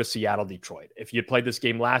 similar to Seattle-Detroit. If you had played this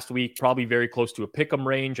game last week, probably very close to a pick'em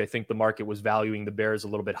range. I think the market was valuing the Bears a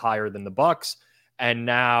little bit higher than the Bucs. And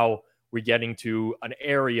now we're getting to an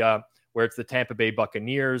area where it's the Tampa Bay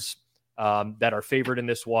Buccaneers that are favored in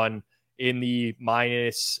this one in the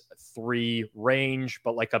 -3 range,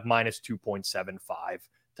 but like a -2.75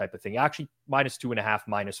 type of thing. Actually, -2.5,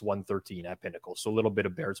 -113 at Pinnacle. So a little bit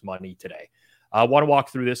of Bears money today. I want to walk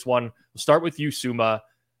through this one. We'll start with you, Suma,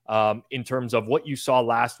 in terms of what you saw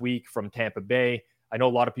last week from Tampa Bay. I know a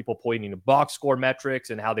lot of people pointing to box score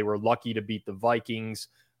metrics and how they were lucky to beat the Vikings.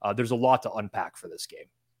 There's a lot to unpack for this game.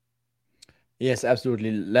 Yes,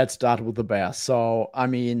 absolutely. Let's start with the Bears. So, I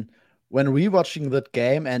mean, when rewatching that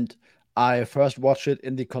game, and I first watched it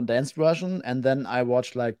in the condensed version, and then I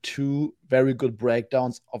watched like 2 very good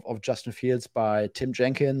breakdowns of Justin Fields by Tim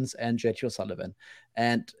Jenkins and JT O'Sullivan.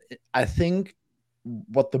 And I think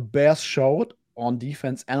what the Bears showed on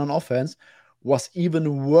defense and on offense was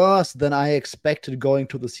even worse than I expected going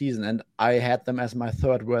to the season. And I had them as my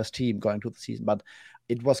 3rd worst team going to the season. But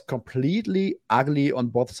it was completely ugly on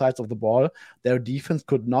both sides of the ball. Their defense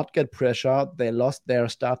could not get pressure. They lost their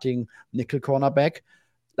starting nickel cornerback.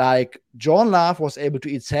 Like, John Love was able to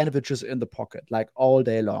eat sandwiches in the pocket, like, all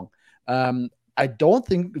day long. I don't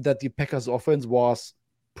think that the Packers offense was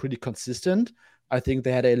pretty consistent. I think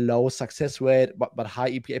they had a low success rate, but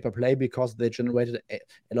high EPA per play because they generated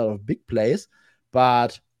a lot of big plays.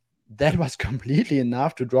 But that was completely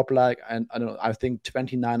enough to drop like, I don't know, I think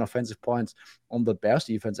 29 offensive points on the Bears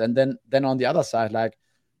defense. And then on the other side, like,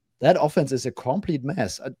 that offense is a complete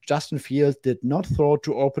mess. Justin Fields did not throw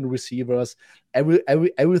to open receivers.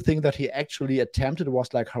 Everything that he actually attempted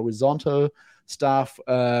was like horizontal stuff,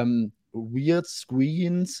 weird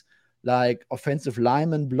screens, like offensive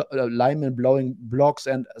linemen blowing blocks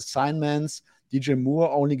and assignments. DJ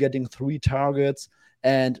Moore only getting 3 targets.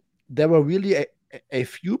 And there were really a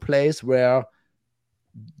few plays where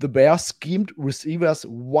the Bears schemed receivers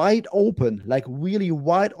wide open, like really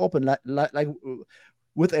wide open, like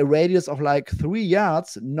with a radius of like 3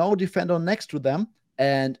 yards, no defender next to them,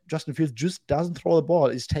 and Justin Fields just doesn't throw the ball.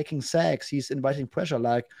 He's taking sacks. He's inviting pressure.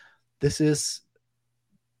 Like, this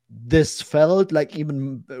felt like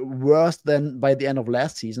even worse than by the end of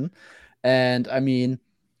last season. And I mean,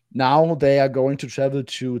 now they are going to travel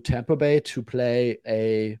to Tampa Bay to play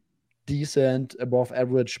a decent, above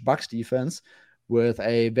average Bucs defense with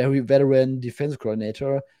a very veteran defense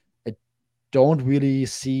coordinator. I don't really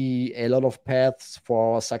see a lot of paths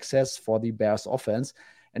for success for the Bears offense.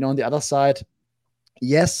 And on the other side,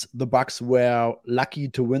 yes, the Bucs were lucky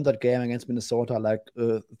to win that game against Minnesota, like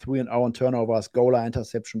 3-and-out turnovers, goal line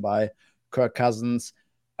interception by Kirk Cousins.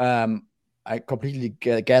 I completely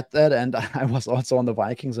get that, and I was also on the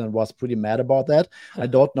Vikings and was pretty mad about that. I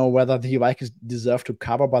don't know whether the Vikings deserve to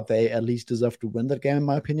cover, but they at least deserve to win that game, in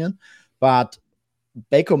my opinion. But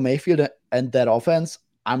Baker Mayfield and that offense,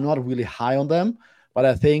 I'm not really high on them, but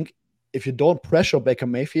I think if you don't pressure Baker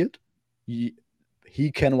Mayfield,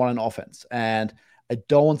 he can run an offense. And I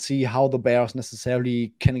don't see how the Bears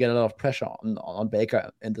necessarily can get a lot of pressure on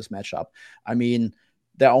Baker in this matchup. I mean,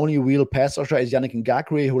 their only real pass rusher is Yannick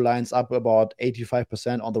Ngakoue, who lines up about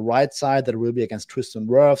 85% on the right side. That will be against Tristan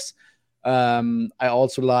Wirfs. I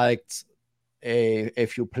also liked a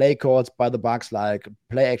few play calls by the Bucs, like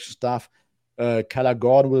play action stuff. Kyler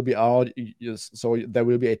Gordon will be out, so there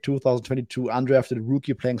will be a 2022 undrafted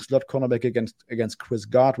rookie playing slot cornerback against Chris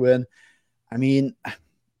Godwin. I mean,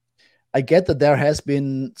 I get that there has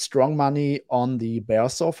been strong money on the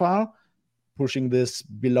Bears so far, pushing this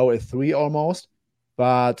below a 3 almost.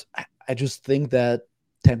 But I just think that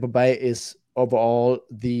Tampa Bay is overall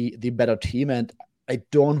the better team, and I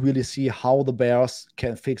don't really see how the Bears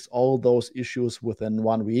can fix all those issues within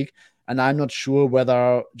 1 week. And I'm not sure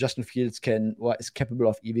whether Justin Fields can or is capable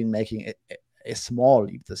of even making a small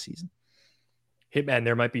leap this season. Hitman,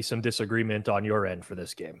 there might be some disagreement on your end for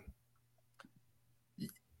this game.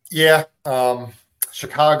 Yeah,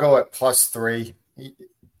 Chicago at +3,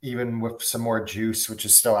 even with some more juice, which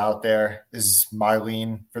is still out there, is my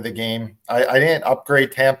lean for the game. I didn't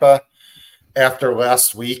upgrade Tampa after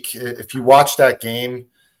last week. If you watch that game,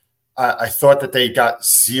 I thought that they got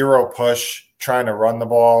zero push trying to run the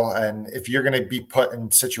ball. And if you're going to be put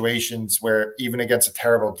in situations where even against a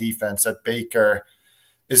terrible defense that Baker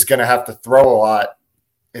is going to have to throw a lot,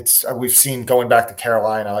 we've seen going back to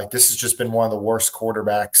Carolina, like this has just been one of the worst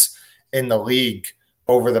quarterbacks in the league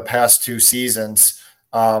over the past 2 seasons.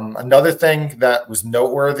 Another thing that was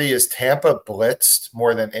noteworthy is Tampa blitzed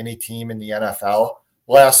more than any team in the NFL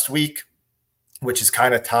last week, which is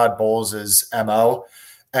kind of Todd Bowles' MO.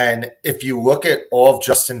 And if you look at all of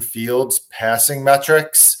Justin Fields' passing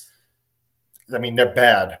metrics, I mean, they're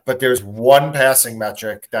bad, but there's one passing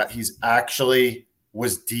metric that he's actually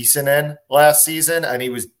was decent in last season, and he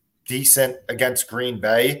was decent against Green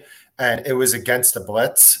Bay, and it was against the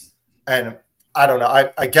blitz. And I don't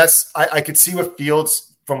know. I guess I could see with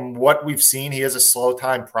Fields, from what we've seen, he has a slow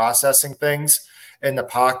time processing things in the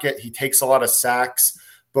pocket. He takes a lot of sacks,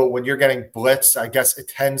 but when you're getting blitzed, I guess it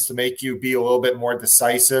tends to make you be a little bit more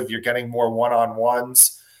decisive. You're getting more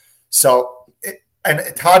one-on-ones.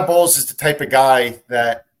 And Todd Bowles is the type of guy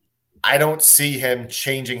that I don't see him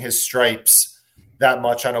changing his stripes that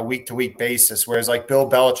much on a week-to-week basis, whereas like Bill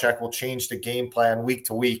Belichick will change the game plan week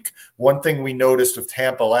to week. One thing we noticed with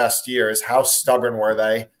Tampa last year is how stubborn were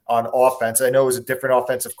they on offense. I know it was a different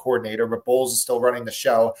offensive coordinator, but Bowles is still running the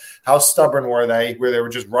show. How stubborn were they where they were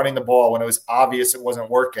just running the ball when it was obvious it wasn't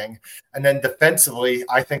working? And then defensively,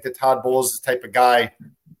 I think that Todd Bowles is the type of guy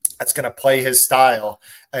that's going to play his style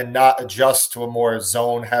and not adjust to a more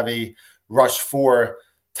zone heavy rush 4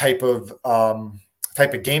 type of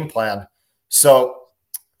game plan. So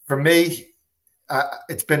for me,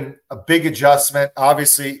 it's been a big adjustment.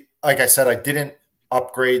 Obviously, like I said, I didn't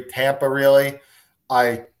upgrade Tampa really.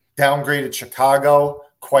 I downgraded Chicago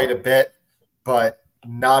quite a bit, but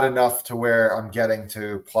not enough to where I'm getting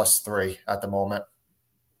to +3 at the moment.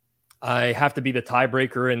 I have to be the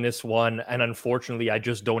tiebreaker in this one. And unfortunately, I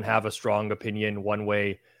just don't have a strong opinion one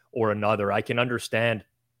way or another. I can understand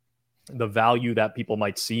the value that people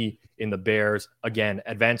might see in the Bears. Again,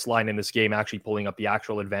 advanced line in this game, actually pulling up the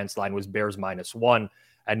actual advanced line, was Bears -1.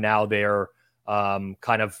 And now they're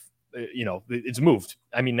it's moved.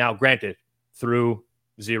 I mean, now granted, through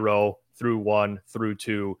 0, through 1, through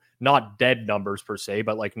 2, not dead numbers per se,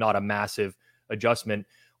 but like not a massive adjustment.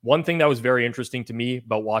 One thing that was very interesting to me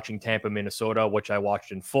about watching Tampa, Minnesota, which I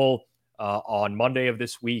watched in full on Monday of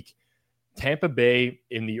this week, Tampa Bay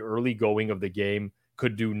in the early going of the game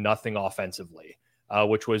could do nothing offensively,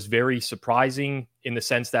 which was very surprising in the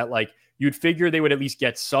sense that like you'd figure they would at least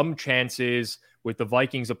get some chances with the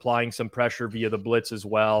Vikings applying some pressure via the blitz as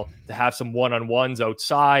well, to have some one-on-ones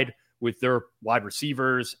outside with their wide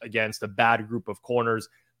receivers against a bad group of corners.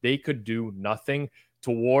 They could do nothing.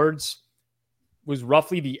 Towards was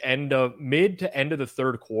roughly the mid to end of the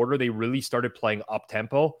third quarter, they really started playing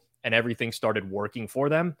up-tempo and everything started working for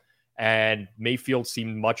them. And Mayfield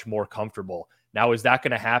seemed much more comfortable. Now, is that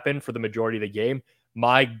going to happen for the majority of the game?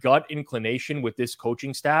 My gut inclination with this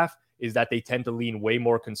coaching staff is that they tend to lean way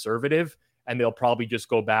more conservative, and they'll probably just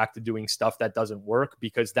go back to doing stuff that doesn't work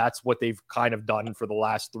because that's what they've kind of done for the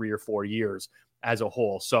last 3 or 4 years as a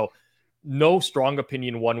whole. So no strong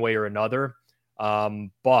opinion one way or another,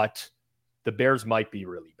 but the Bears might be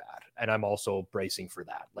really bad. And I'm also bracing for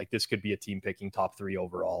that. Like this could be a team picking top 3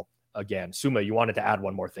 overall again. Suma, you wanted to add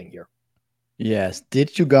one more thing here. Yes.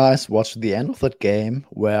 Did you guys watch the end of that game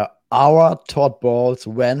where our Todd Bowles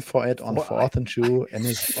went for it on 4th and 2 in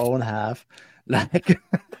his own half? Like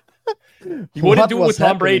he wouldn't do it with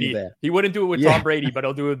Tom Brady. There? He wouldn't do it with Tom Brady, but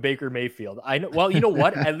he'll do it with Baker Mayfield. I know. Well, you know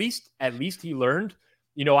what? At least he learned.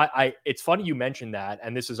 You know, it's funny you mentioned that,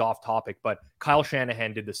 and this is off topic, but Kyle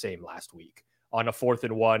Shanahan did the same last week on a 4th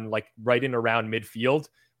and 1, like right in around midfield,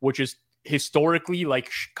 which is historically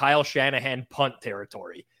like Kyle Shanahan punt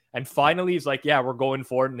territory. And finally, he's like, yeah, we're going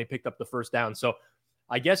for it. And they picked up the first down. So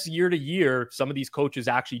I guess year to year, some of these coaches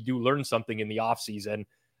actually do learn something in the offseason.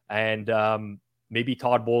 And maybe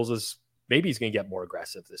Todd Bowles maybe he's going to get more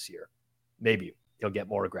aggressive this year. Maybe he'll get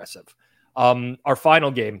more aggressive. Our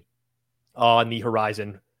final game on the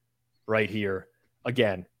horizon right here.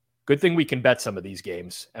 Again, good thing we can bet some of these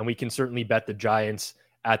games. And we can certainly bet the Giants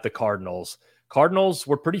at the Cardinals. Cardinals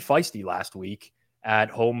were pretty feisty last week at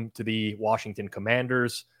home to the Washington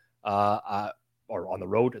Commanders. Or on the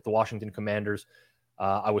road at the Washington Commanders.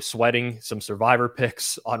 I was sweating some survivor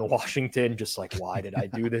picks on Washington, just like, why did I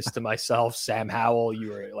do this to myself? Sam Howell,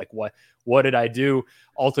 you were like, what did I do?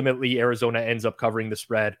 Ultimately, Arizona ends up covering the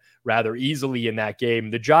spread rather easily in that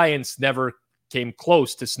game. The Giants never came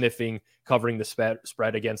close to covering the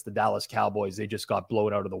spread against the Dallas Cowboys. They just got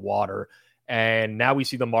blown out of the water. And now we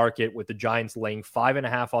see the market with the Giants laying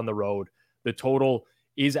 5.5 on the road. The total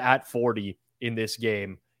is at 40 in this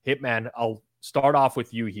game. Hitman, I'll start off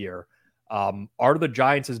with you here. Are the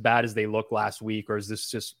Giants as bad as they looked last week, or is this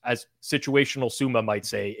just, as situational Suma might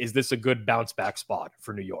say, is this a good bounce back spot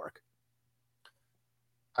for New York?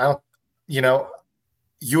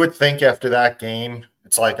 You would think after that game,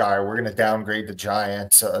 it's like, all right, we're going to downgrade the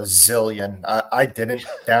Giants a zillion. I didn't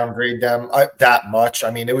downgrade them that much. I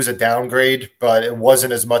mean, it was a downgrade, but it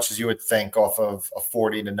wasn't as much as you would think off of a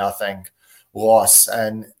 40-0 loss.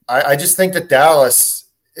 And I just think that Dallas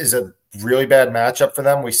is a really bad matchup for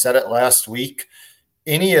them. We said it last week.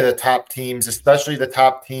 Any of the top teams, especially the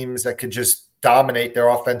top teams that could just dominate their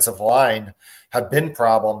offensive line, have been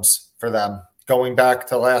problems for them. Going back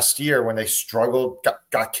to last year when they struggled,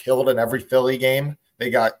 got killed in every Philly game. They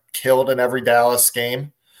got killed in every Dallas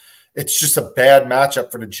game. It's just a bad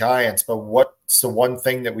matchup for the Giants. But what's the one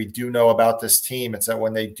thing that we do know about this team? It's that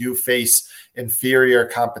when they do face inferior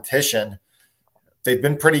competition, they've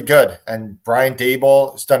been pretty good. And Brian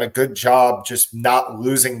Daboll has done a good job just not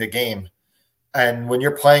losing the game. And when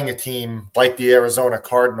you're playing a team like the Arizona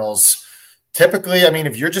Cardinals, typically, I mean,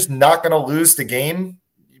 if you're just not going to lose the game,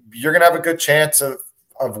 you're going to have a good chance of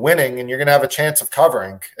winning, and you're going to have a chance of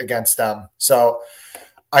covering against them. So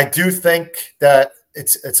I do think that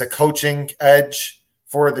it's a coaching edge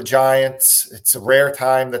for the Giants. It's a rare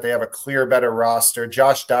time that they have a clear, better roster.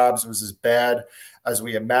 Josh Dobbs was as bad as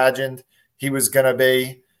we imagined he was going to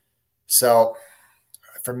be. So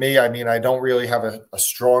for me, I mean, I don't really have a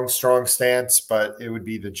strong stance, but it would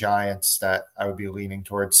be the Giants that I would be leaning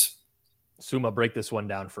towards. Suma, break this one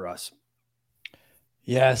down for us.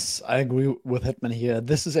 Yes, I agree with Hitman here.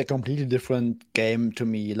 This is a completely different game to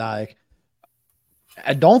me. Like,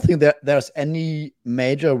 I don't think that there's any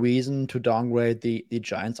major reason to downgrade the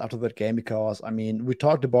Giants after that game because, I mean, we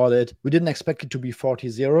talked about it. We didn't expect it to be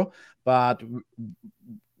 40-0, but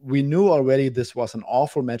we knew already this was an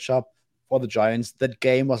awful matchup for the Giants. That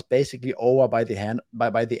game was basically over by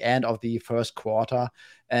the end of the first quarter.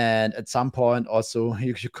 And at some point also,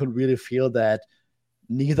 you could really feel that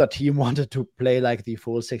neither team wanted to play like the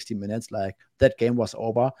full 60 minutes. Like, that game was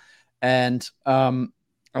over. And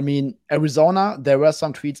I mean, Arizona, there were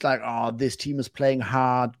some tweets like, "Oh, this team is playing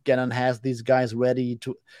hard. Gannon has these guys ready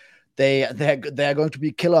to. They're going to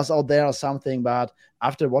be killers out there or something." But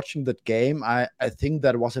after watching that game, I think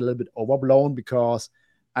that was a little bit overblown because,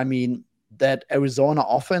 I mean, that Arizona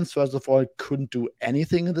offense, first of all, couldn't do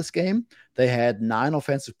anything in this game. They had 9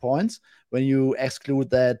 offensive points. When you exclude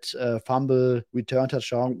that fumble return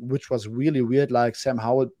touchdown, which was really weird, like Sam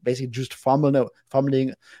Howell basically just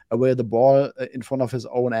fumbling away the ball in front of his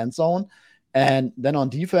own end zone. And then on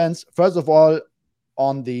defense, first of all,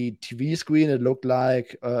 on the TV screen, it looked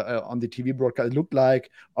like, on the TV broadcast, it looked like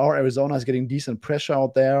our Arizona is getting decent pressure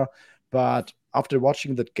out there. But after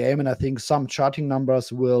watching that game, and I think some charting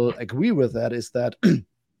numbers will agree with that, is that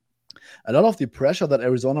a lot of the pressure that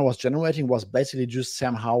Arizona was generating was basically just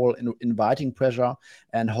Sam Howell inviting pressure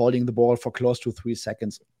and holding the ball for close to 3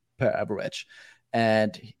 seconds per average.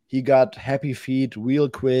 And he got happy feet real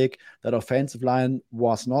quick. That offensive line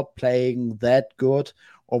was not playing that good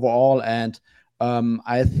overall. And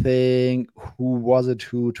I think, who was it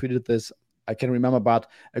who tweeted this? I can't remember, but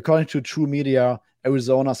according to True Media,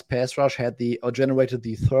 Arizona's pass rush generated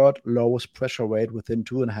the 3rd lowest pressure rate within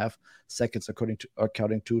 2.5 seconds, according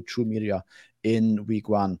to True Media, in week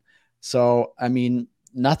 1. So, I mean,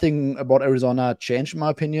 nothing about Arizona changed, in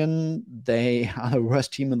my opinion. They are the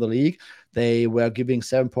worst team in the league. They were giving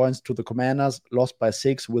 7 points to the Commanders, lost by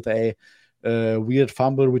 6 with a weird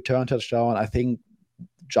fumble return touchdown. I think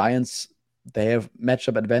Giants, they have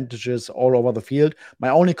matchup advantages all over the field. My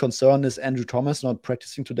only concern is Andrew Thomas not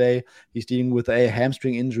practicing today. He's dealing with a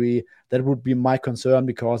hamstring injury. That would be my concern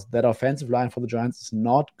because that offensive line for the Giants is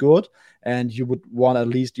not good, and you would want at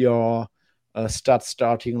least your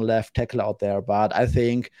starting left tackle out there. But I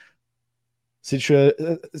think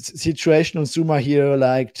situational Zuma here,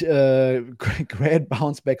 like great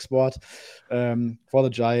bounce back spot for the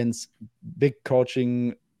Giants. Big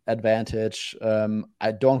coaching advantage.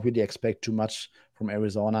 I don't really expect too much from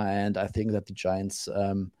Arizona, and I think that the Giants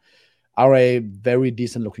are a very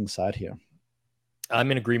decent looking side here.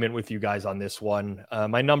 I'm in agreement with you guys on this one.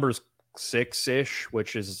 My number's 6-ish,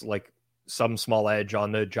 which is like some small edge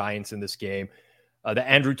on the Giants in this game. The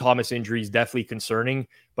Andrew Thomas injury is definitely concerning,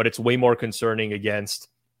 but it's way more concerning against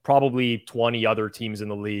probably 20 other teams in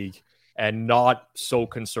the league and not so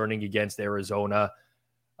concerning against Arizona.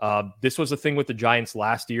 This was the thing with the Giants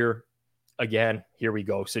last year. Again, here we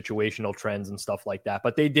go, situational trends and stuff like that.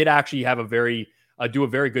 But they did actually have do a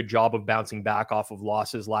very good job of bouncing back off of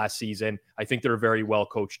losses last season. I think they're a very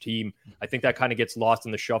well-coached team. I think that kind of gets lost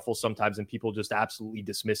in the shuffle sometimes, and people just absolutely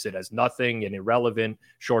dismiss it as nothing and irrelevant,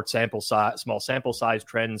 short sample size, small sample size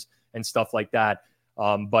trends and stuff like that.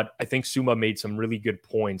 But I think Suma made some really good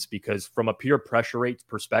points because from a pure pressure rate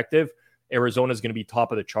perspective, Arizona is going to be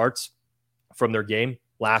top of the charts from their game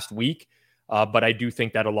last week. But I do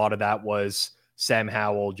think that a lot of that was Sam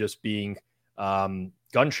Howell just being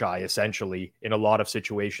gun shy, essentially, in a lot of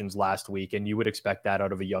situations last week. And you would expect that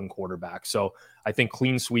out of a young quarterback. So I think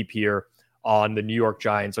clean sweep here on the New York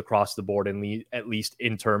Giants across the board, and at least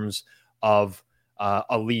in terms of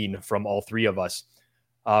a lean from all three of us.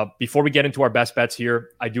 Before we get into our best bets here,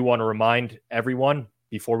 I do want to remind everyone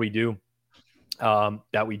before we do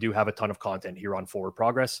that we do have a ton of content here on Forward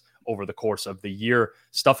Progress over the course of the year.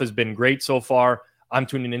 Stuff has been great so far. I'm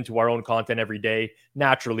tuning into our own content every day.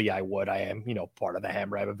 Naturally, I am, part of the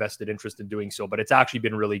Hammer. I have a vested interest in doing so, but it's actually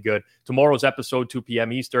been really good. Tomorrow's episode, 2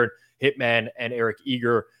 p.m. Eastern, Hitman and Eric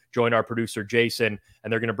Eager join our producer, Jason,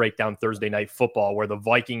 and they're going to break down Thursday Night Football, where the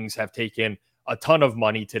Vikings have taken a ton of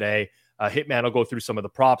money today. Hitman will go through some of the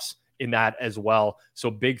props in that as well. So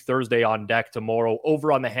big Thursday on deck tomorrow.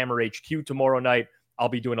 Over on the Hammer HQ tomorrow night, I'll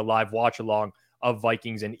be doing a live watch along of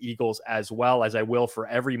Vikings and Eagles, as well as I will for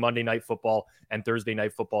every Monday Night Football and Thursday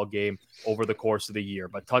Night Football game over the course of the year.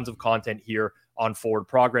 But tons of content here on Forward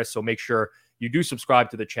Progress, so make sure you do subscribe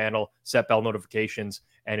to the channel, set bell notifications,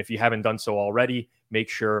 and if you haven't done so already, make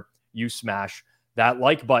sure you smash that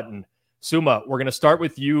like button. Suma, we're going to start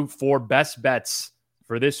with you for best bets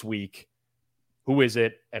for this week. Who is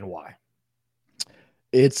it and why?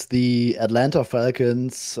 It's the Atlanta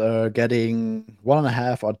Falcons getting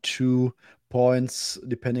 1.5 or 2 points,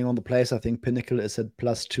 depending on the place. I think Pinnacle is at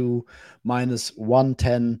 +2,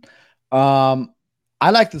 -110. I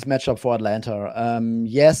like this matchup for Atlanta.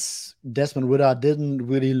 Yes, Desmond Ridder didn't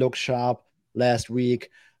really look sharp last week.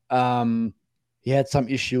 He had some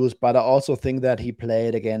issues, but I also think that he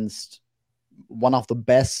played against one of the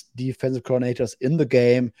best defensive coordinators in the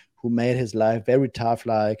game, who made his life very tough.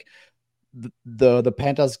 Like, the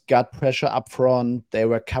Panthers got pressure up front. They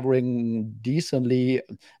were covering decently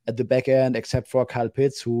at the back end, except for Kyle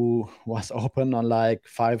Pitts, who was open on like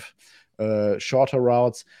 5 shorter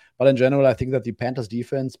routes. But in general, I think that the Panthers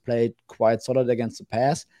defense played quite solid against the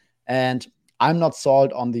pass. And I'm not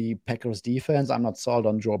sold on the Packers defense. I'm not sold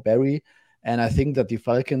on Joe Barry. And I think that the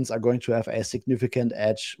Falcons are going to have a significant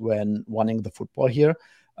edge when running the football here.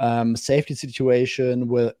 Safety situation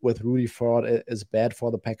with Rudy Ford is bad for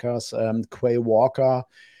the Packers. Quay Walker,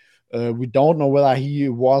 we don't know whether he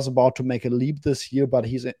was about to make a leap this year, but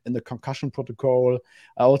he's in the concussion protocol.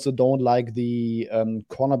 I also don't like the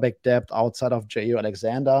cornerback depth outside of J.O.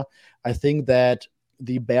 Alexander. I think that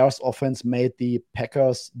the Bears offense made the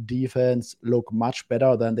Packers defense look much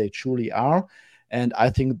better than they truly are. And I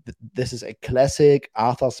think this is a classic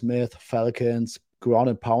Arthur Smith Falcons ground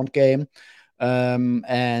and pound game.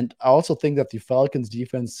 And I also think that the Falcons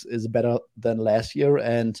defense is better than last year.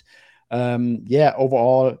 And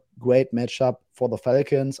overall, great matchup for the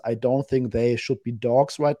Falcons. I don't think they should be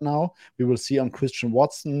dogs right now. We will see on Christian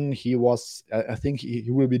Watson. I think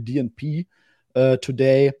he will be DNP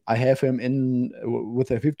today. I have him in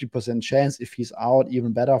with a 50% chance. If he's out,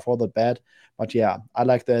 even better for the bet. But yeah, I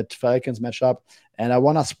like that Falcons matchup. And I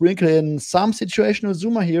want to sprinkle in some situational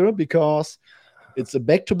zoomer here, because it's a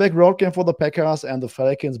back-to-back road game for the Packers, and the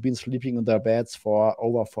Falcons been sleeping in their beds for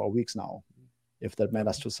over 4 weeks now, if that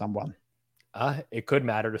matters to someone. It could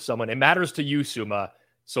matter to someone. It matters to you, Suma,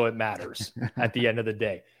 so it matters at the end of the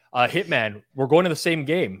day. Hitman, we're going to the same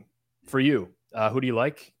game for you. Who do you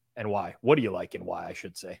like and why? What do you like and why, I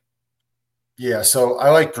should say? Yeah, so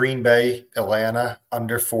I like Green Bay, Atlanta,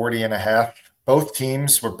 under 40.5. Both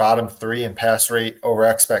teams were bottom 3 in pass rate over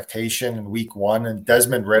expectation in week 1, and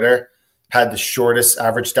Desmond Ridder had the shortest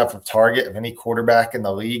average depth of target of any quarterback in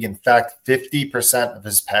the league. In fact, 50% of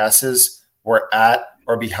his passes were at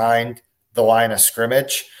or behind the line of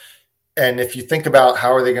scrimmage. And if you think about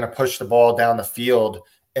how are they going to push the ball down the field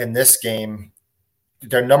in this game,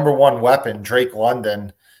 their number one weapon, Drake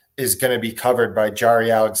London, is going to be covered by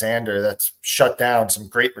Jari Alexander. That's shut down some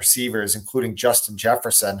great receivers, including Justin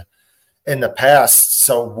Jefferson, in the past.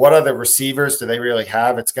 So what other receivers do they really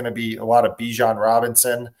have? It's going to be a lot of Bijan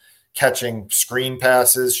Robinson catching screen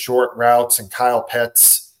passes, short routes, and Kyle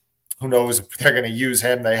Pitts. Who knows if they're going to use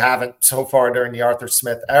him? They haven't so far during the Arthur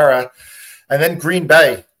Smith era. And then Green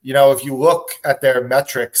Bay, if you look at their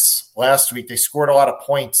metrics last week, they scored a lot of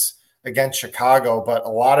points against Chicago, but a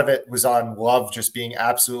lot of it was on Love just being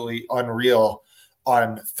absolutely unreal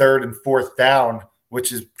on 3rd and 4th down,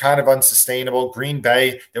 which is kind of unsustainable. Green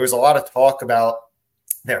Bay, there was a lot of talk about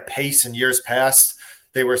their pace in years past.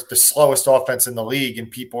 They were the slowest offense in the league,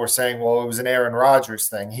 and people were saying, well, it was an Aaron Rodgers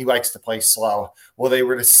thing. He likes to play slow. Well, they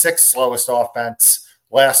were the 6th slowest offense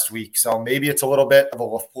last week, so maybe it's a little bit of a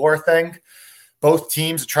LaFleur thing. Both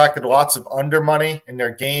teams attracted lots of under money in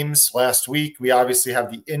their games last week. We obviously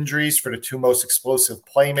have the injuries for the 2 most explosive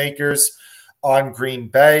playmakers on Green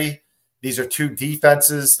Bay. These are 2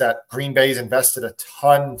 defenses that Green Bay's invested a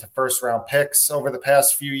ton to first-round picks over the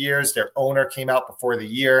past few years. Their owner came out before the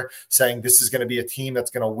year saying this is going to be a team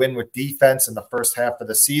that's going to win with defense in the first half of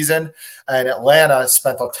the season. And Atlanta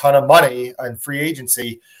spent a ton of money on free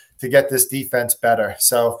agency to get this defense better.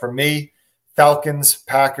 So for me, Falcons,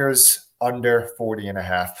 Packers, under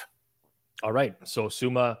 40.5. All right. So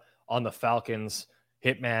Suma on the Falcons,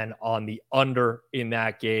 Hitman on the under in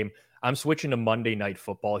that game. I'm switching to Monday Night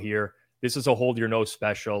Football here. This is a hold your nose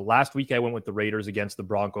special. Last week I went with the Raiders against the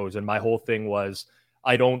Broncos, and my whole thing was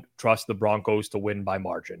I don't trust the Broncos to win by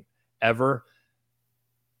margin ever.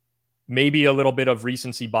 Maybe a little bit of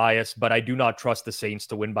recency bias, but I do not trust the Saints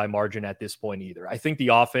to win by margin at this point either. I think the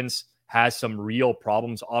offense has some real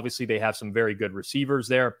problems. Obviously, they have some very good receivers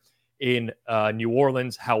there in New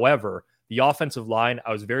Orleans. However, The offensive line,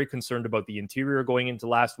 I was very concerned about the interior going into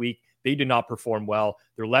last week. They did not perform well.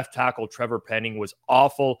 Their left tackle, Trevor Penning, was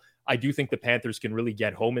awful. I do think the Panthers can really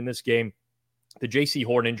get home in this game. The J.C.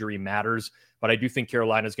 Horn injury matters, but I do think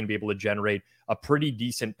Carolina is going to be able to generate a pretty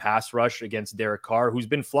decent pass rush against Derek Carr, who's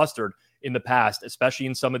been flustered in the past, especially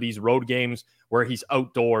in some of these road games where he's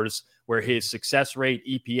outdoors, where his success rate,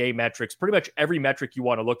 EPA metrics, pretty much every metric you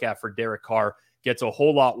want to look at for Derek Carr gets a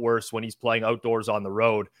whole lot worse when he's playing outdoors on the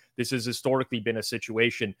road. This has historically been a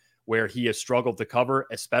situation where he has struggled to cover,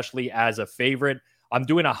 especially as a favorite. I'm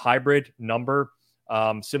doing a hybrid number,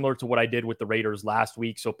 similar to what I did with the Raiders last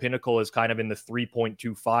week. So Pinnacle is kind of in the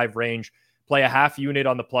 3.25 range. Play a half unit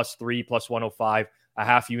on the +3, +105, a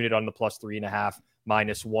half unit on the +3.5,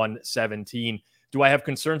 -117. Do I have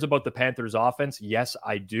concerns about the Panthers offense? Yes,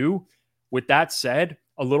 I do. With that said,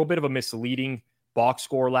 a little bit of a misleading box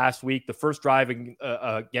score last week. The first drive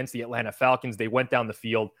against the Atlanta Falcons, they went down the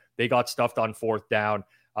field. They got stuffed on 4th down.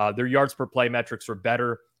 Their yards per play metrics are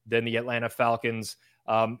better than the Atlanta Falcons.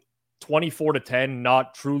 24-10,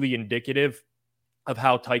 not truly indicative of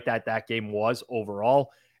how tight that game was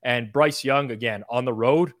overall. And Bryce Young, again, on the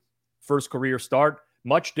road, first career start,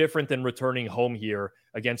 much different than returning home here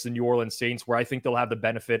against the New Orleans Saints, where I think they'll have the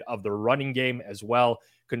benefit of the running game as well,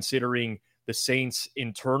 considering the Saints'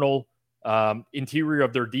 interior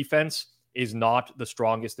of their defense is not the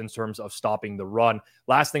strongest in terms of stopping the run.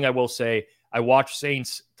 Last thing I will say, I watched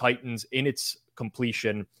Saints-Titans in its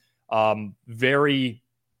completion. Very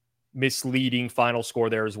misleading final score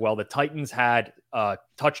there as well. The Titans had a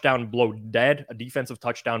touchdown blown dead, a defensive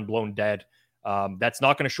touchdown blown dead. That's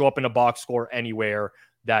not going to show up in a box score anywhere.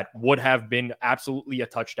 That would have been absolutely a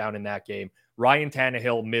touchdown in that game. Ryan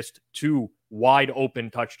Tannehill missed 2 wide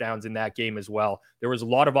open touchdowns in that game as well. There was a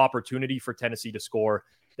lot of opportunity for Tennessee to score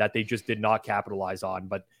that they just did not capitalize on.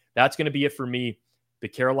 But that's going to be it for me. The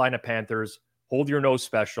Carolina Panthers, hold your nose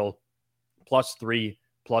special, +3,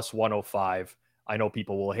 +105. I know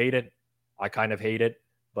people will hate it. I kind of hate it,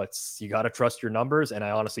 but you got to trust your numbers. And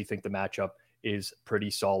I honestly think the matchup is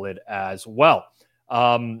pretty solid as well.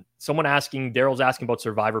 Someone asking, Daryl's asking about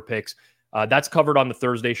survivor picks. That's covered on the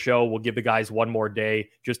Thursday show. We'll give the guys one more day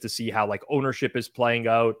just to see how like ownership is playing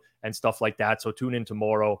out and stuff like that. So tune in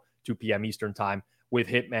tomorrow, 2 p.m. Eastern time with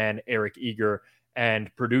Hitman Eric Eager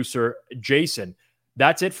and producer Jason.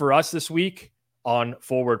 That's it for us this week on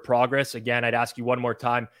Forward Progress. Again, I'd ask you one more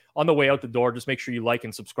time on the way out the door, just make sure you like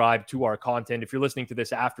and subscribe to our content. If you're listening to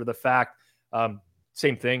this after the fact,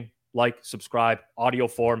 same thing, like, subscribe, audio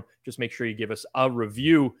form. Just make sure you give us a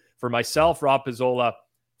review. For myself, Rob Pizzola,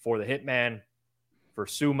 for the Hitman, for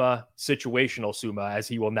Suma, Situational Suma, as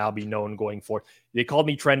he will now be known going forward. They called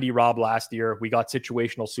me Trendy Rob last year. We got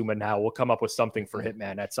Situational Suma now. We'll come up with something for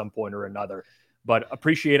Hitman at some point or another. But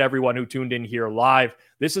appreciate everyone who tuned in here live.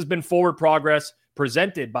 This has been Forward Progress,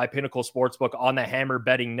 presented by Pinnacle Sportsbook on the Hammer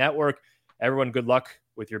Betting Network. Everyone, good luck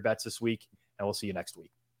with your bets this week, and we'll see you next week.